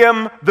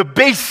became the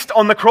beast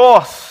on the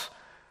cross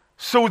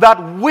so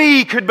that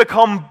we could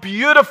become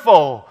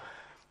beautiful,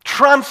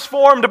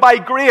 transformed by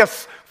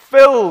grace,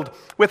 filled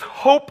with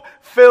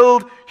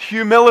hope-filled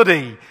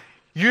humility.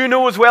 You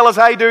know as well as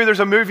I do, there's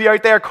a movie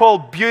out there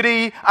called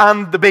Beauty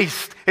and the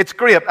Beast. It's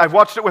great. I've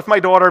watched it with my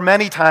daughter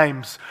many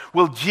times.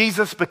 Well,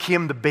 Jesus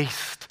became the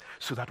beast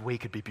so that we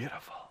could be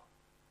beautiful.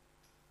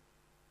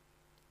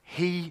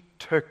 He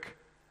took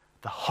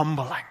the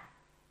humbling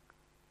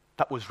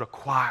that was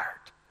required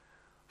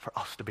for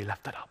us to be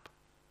lifted up.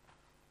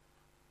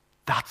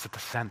 That's at the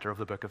center of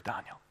the book of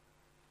Daniel.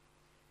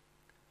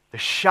 The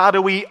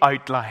shadowy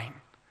outline,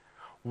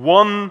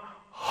 one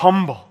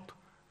humbled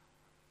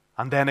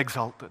and then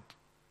exalted.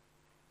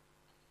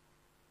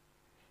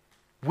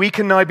 We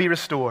can now be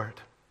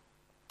restored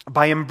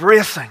by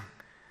embracing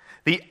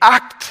the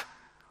act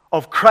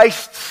of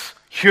Christ's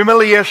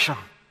humiliation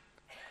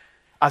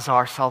as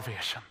our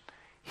salvation.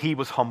 He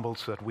was humbled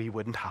so that we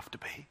wouldn't have to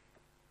be.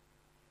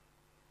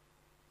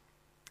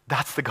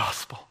 That's the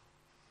gospel.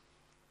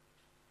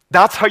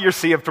 That's how you're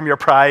saved from your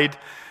pride.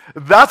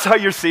 That's how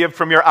you're saved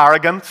from your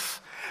arrogance.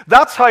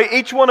 That's how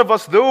each one of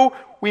us, though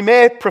we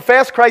may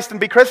profess Christ and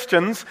be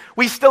Christians,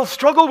 we still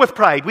struggle with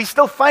pride. We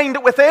still find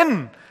it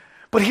within.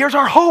 But here's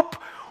our hope.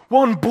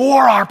 One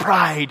bore our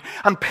pride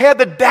and paid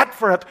the debt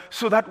for it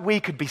so that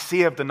we could be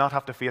saved and not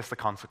have to face the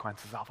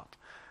consequences of it.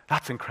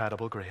 That's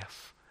incredible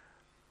grace.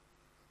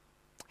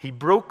 He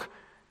broke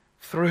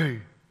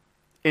through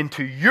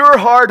into your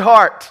hard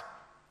heart,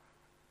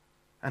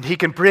 and he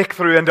can break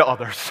through into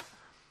others.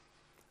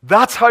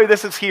 That's how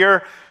this is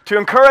here to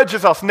encourage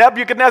us.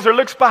 Nebuchadnezzar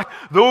looks back.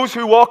 Those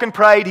who walk in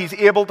pride, he's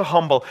able to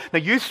humble. Now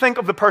you think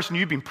of the person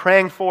you've been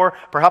praying for,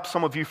 perhaps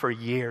some of you for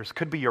years.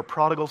 Could be your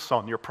prodigal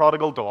son, your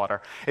prodigal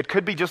daughter. It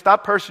could be just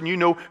that person you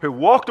know who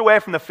walked away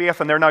from the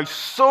faith and they're now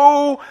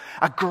so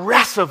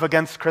aggressive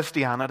against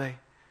Christianity.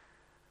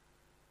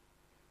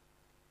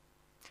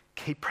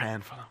 Keep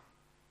praying for them.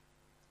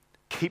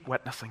 Keep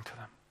witnessing to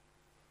them.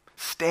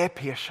 Stay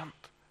patient.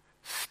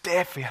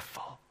 Stay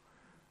faithful.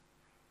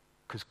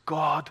 Because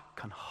God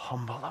can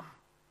humble them.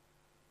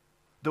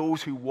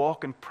 Those who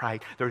walk in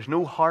pride, there's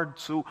no heart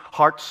so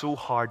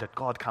hard that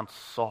God can't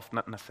soften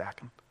it in a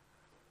second.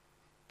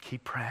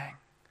 Keep praying.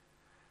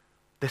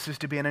 This is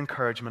to be an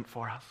encouragement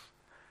for us.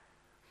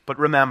 But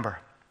remember,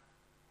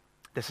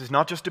 this is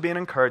not just to be an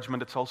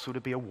encouragement, it's also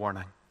to be a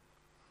warning.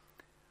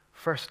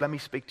 First, let me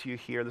speak to you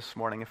here this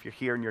morning if you're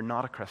here and you're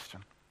not a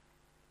Christian.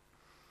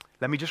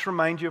 Let me just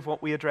remind you of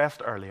what we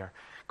addressed earlier.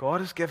 God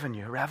has given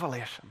you a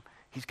revelation.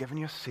 He's given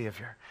you a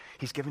Savior.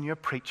 He's given you a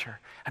preacher.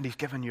 And He's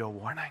given you a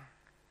warning.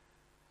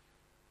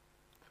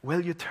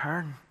 Will you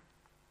turn?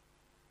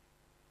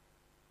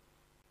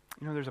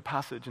 You know, there's a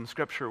passage in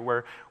Scripture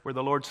where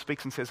the Lord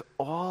speaks and says,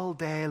 all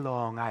day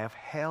long I have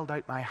held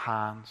out my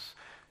hands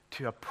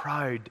to a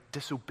proud,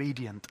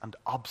 disobedient, and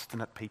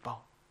obstinate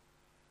people.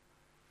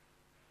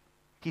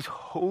 He's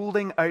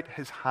holding out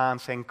His hand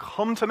saying,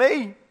 come to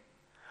me.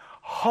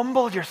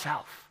 Humble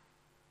yourself.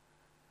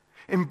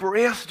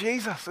 Embrace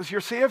Jesus as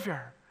your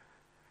Savior.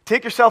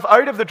 Take yourself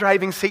out of the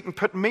driving seat and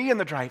put me in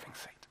the driving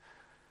seat.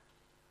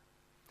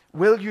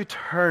 Will you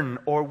turn,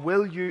 or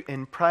will you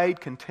in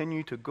pride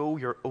continue to go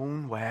your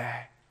own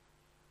way?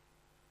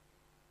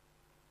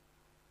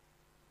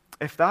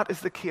 If that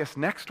is the case,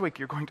 next week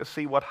you're going to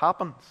see what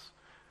happens.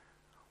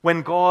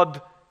 When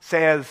God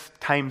says,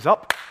 time's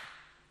up,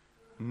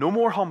 no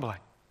more humbling,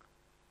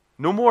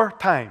 no more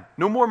time,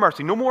 no more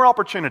mercy, no more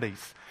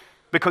opportunities.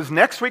 Because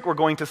next week we're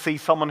going to see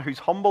someone who's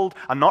humbled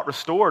and not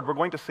restored. We're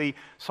going to see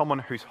someone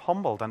who's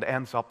humbled and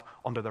ends up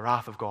under the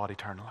wrath of God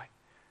eternally.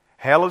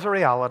 Hell is a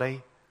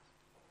reality.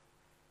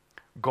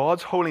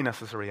 God's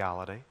holiness is a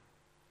reality.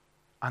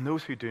 And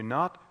those who do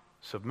not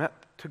submit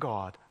to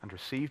God and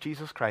receive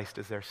Jesus Christ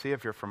as their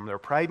Savior from their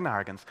pride and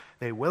arrogance,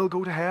 they will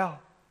go to hell.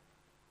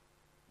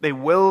 They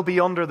will be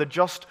under the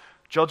just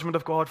judgment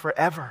of God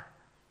forever.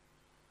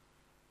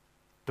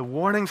 The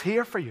warning's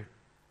here for you.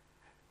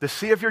 The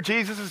Savior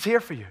Jesus is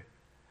here for you.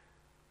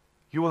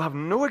 You will have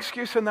no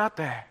excuse in that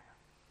day.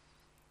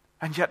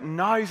 And yet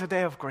now is a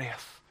day of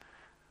grace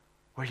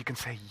where you can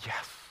say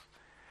yes.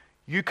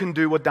 You can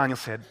do what Daniel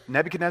said.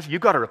 Nebuchadnezzar,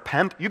 you've got to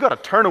repent. You've got to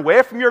turn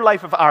away from your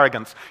life of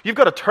arrogance. You've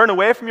got to turn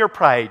away from your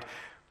pride.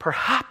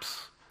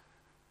 Perhaps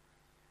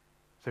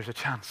there's a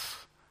chance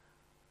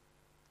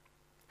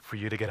for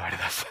you to get out of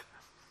this.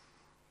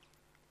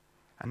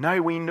 And now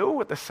we know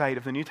at the side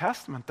of the New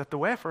Testament that the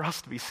way for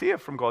us to be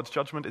saved from God's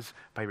judgment is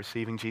by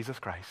receiving Jesus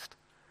Christ.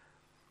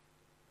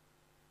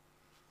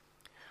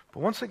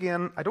 But once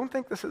again, I don't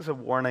think this is a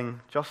warning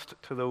just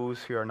to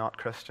those who are not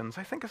Christians.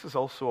 I think this is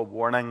also a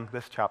warning,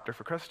 this chapter,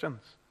 for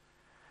Christians.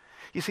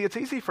 You see, it's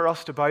easy for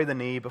us to bow the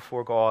knee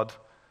before God,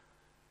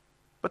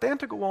 but then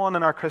to go on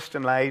in our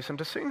Christian lives and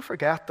to soon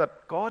forget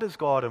that God is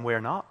God and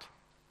we're not.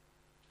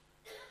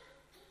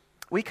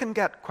 We can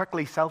get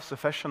quickly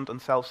self-sufficient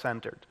and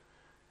self-centered.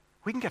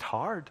 We can get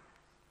hard.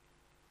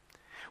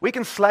 We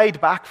can slide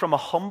back from a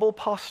humble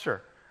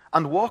posture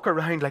and walk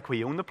around like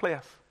we own the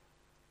place.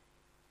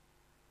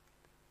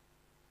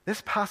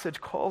 This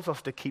passage calls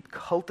us to keep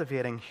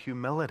cultivating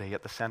humility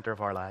at the center of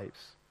our lives.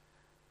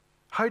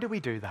 How do we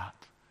do that?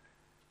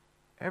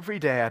 Every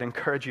day I'd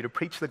encourage you to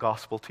preach the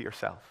gospel to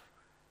yourself.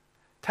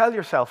 Tell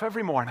yourself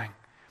every morning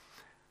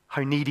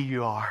how needy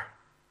you are.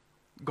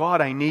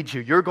 God, I need you.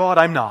 You're God,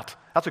 I'm not.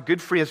 That's a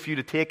good phrase for you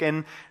to take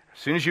in as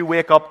soon as you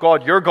wake up.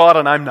 God, you're God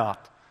and I'm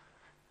not.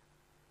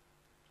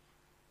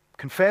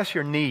 Confess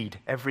your need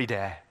every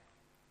day.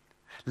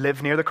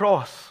 Live near the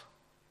cross,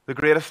 the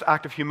greatest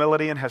act of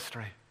humility in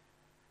history.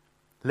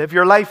 Live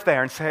your life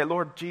there and say,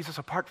 Lord Jesus,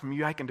 apart from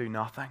you, I can do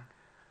nothing.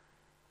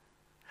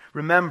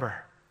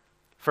 Remember,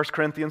 1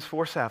 Corinthians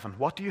 4:7,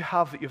 what do you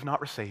have that you've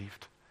not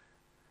received?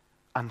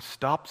 And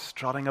stop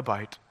strutting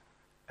about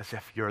as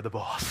if you're the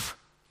boss.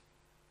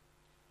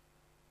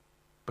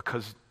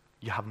 Because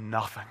you have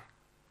nothing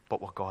but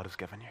what God has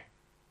given you.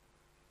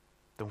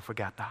 Don't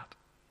forget that.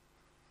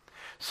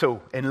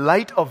 So, in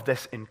light of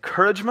this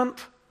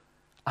encouragement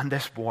and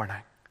this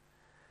warning,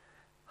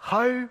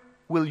 how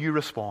will you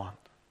respond?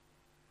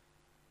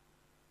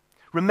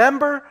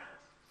 Remember,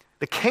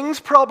 the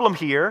king's problem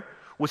here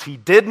was he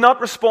did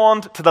not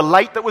respond to the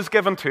light that was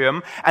given to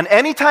him. And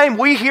anytime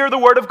we hear the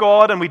word of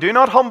God and we do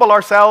not humble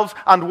ourselves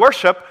and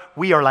worship,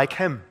 we are like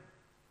him.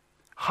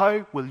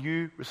 How will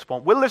you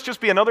respond? Will this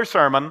just be another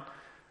sermon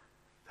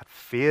that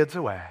fades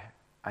away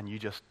and you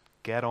just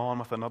get on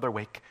with another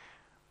week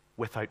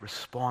without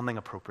responding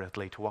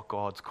appropriately to what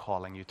God's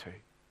calling you to?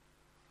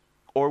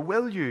 Or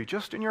will you,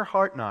 just in your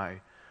heart now,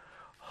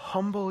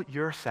 humble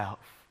yourself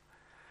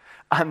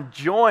and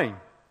join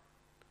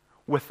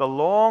with the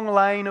long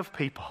line of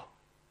people?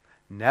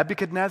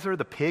 Nebuchadnezzar,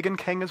 the pagan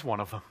king, is one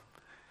of them.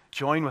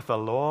 Join with the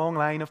long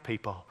line of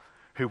people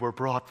who were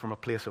brought from a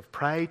place of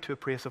pride to a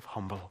place of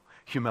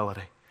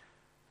humility.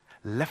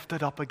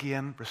 Lifted up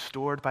again,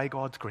 restored by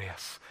God's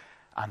grace,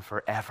 and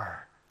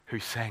forever who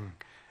sing,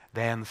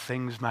 then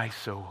sings my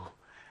soul,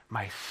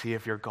 my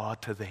Savior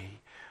God to thee,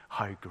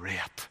 how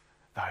great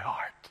thou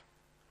art.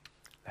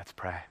 Let's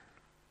pray.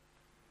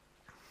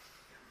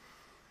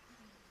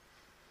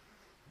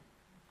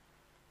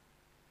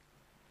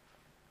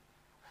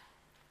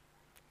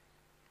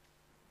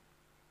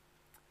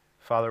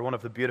 Father, one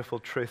of the beautiful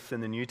truths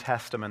in the New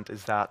Testament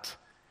is that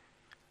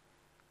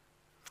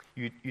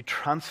you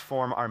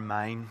transform our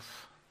minds.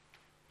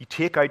 You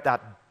take out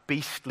that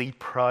beastly,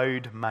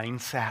 proud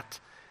mindset,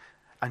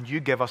 and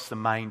you give us the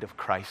mind of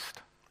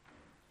Christ.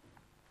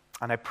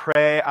 And I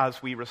pray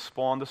as we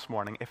respond this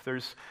morning, if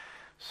there's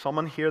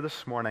someone here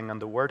this morning and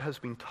the word has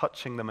been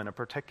touching them in a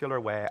particular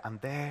way,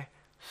 and they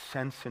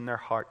sense in their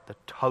heart the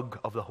tug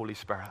of the Holy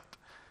Spirit,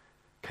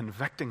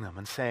 convicting them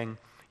and saying,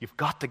 you've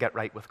got to get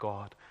right with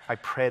God. I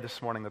pray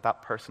this morning that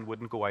that person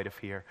wouldn't go out of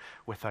here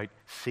without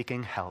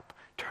seeking help,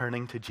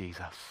 turning to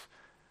Jesus,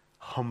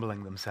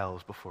 humbling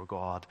themselves before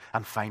God,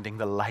 and finding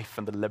the life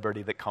and the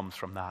liberty that comes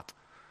from that.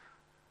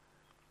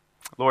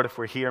 Lord, if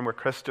we're here and we're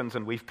Christians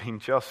and we've been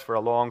just for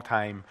a long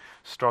time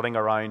strutting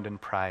around in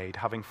pride,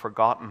 having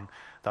forgotten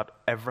that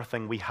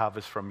everything we have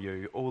is from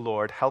you, oh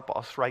Lord, help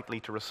us rightly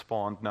to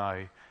respond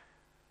now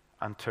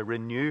and to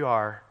renew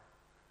our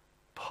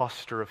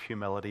posture of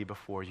humility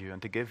before you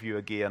and to give you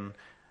again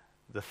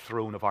the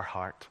throne of our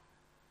heart.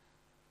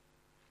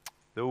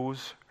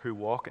 Those who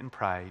walk in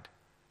pride,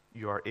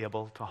 you are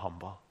able to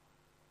humble.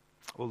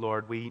 Oh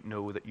Lord, we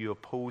know that you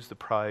oppose the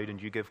proud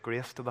and you give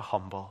grace to the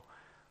humble.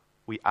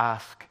 We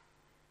ask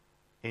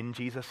in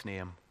Jesus'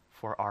 name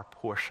for our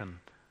portion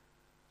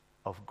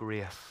of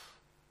grace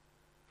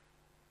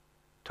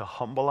to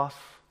humble us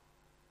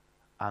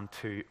and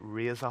to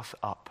raise us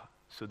up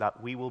so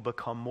that we will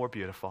become more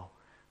beautiful,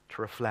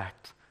 to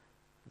reflect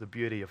the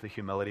beauty of the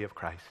humility of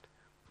Christ.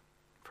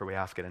 For we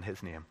ask it in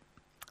his name.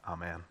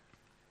 Amen.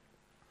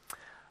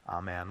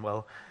 Amen.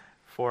 Well,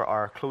 for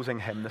our closing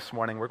hymn this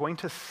morning, we're going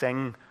to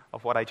sing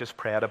of what I just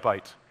prayed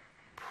about,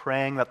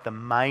 praying that the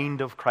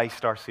mind of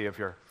Christ our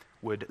Savior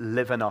would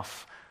live in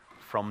us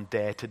from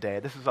day to day.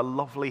 This is a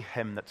lovely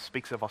hymn that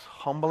speaks of us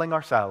humbling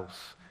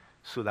ourselves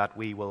so that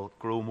we will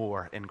grow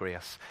more in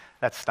grace.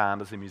 Let's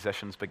stand as the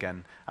musicians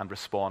begin and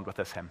respond with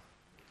this hymn.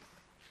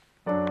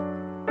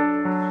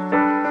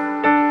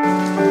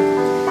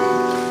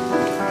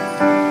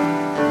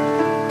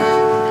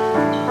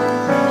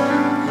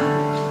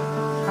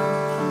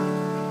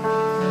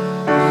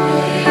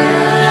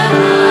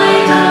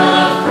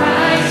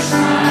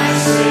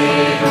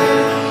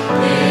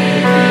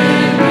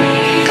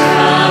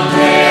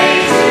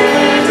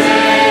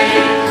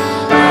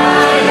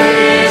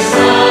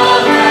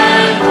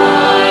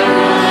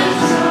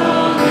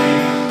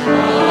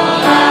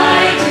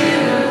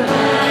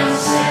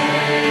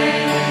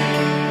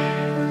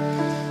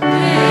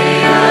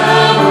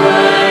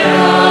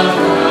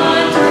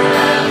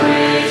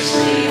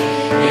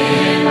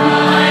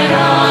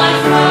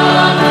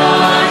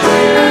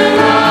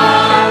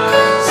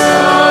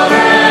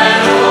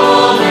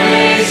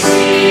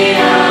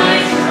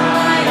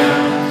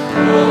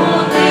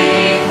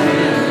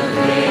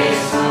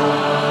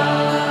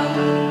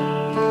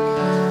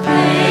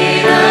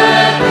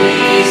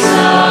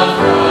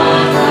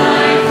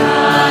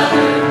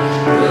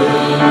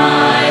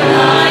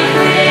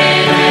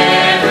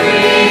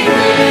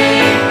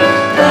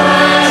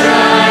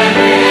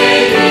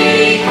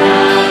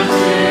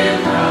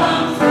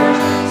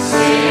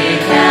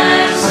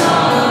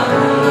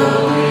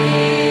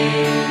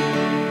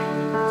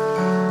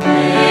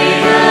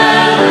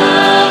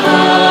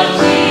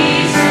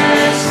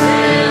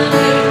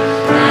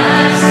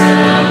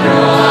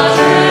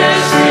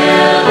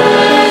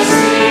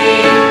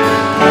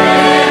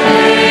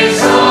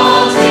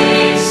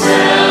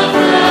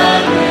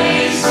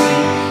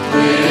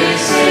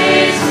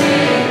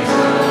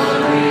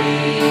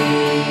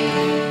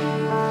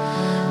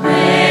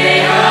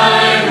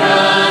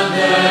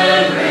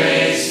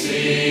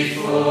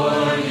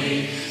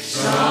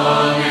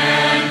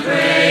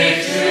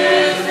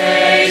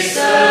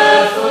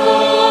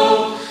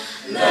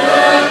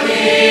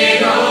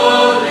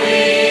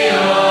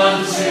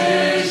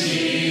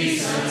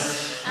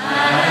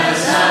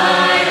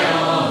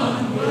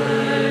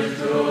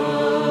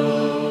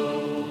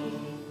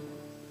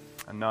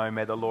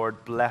 May the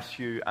Lord bless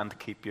you and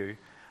keep you,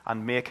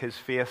 and make his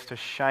face to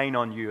shine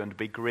on you and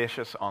be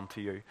gracious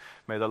unto you.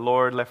 May the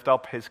Lord lift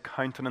up his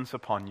countenance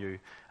upon you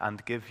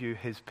and give you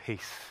his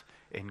peace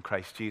in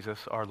Christ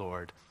Jesus our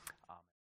Lord.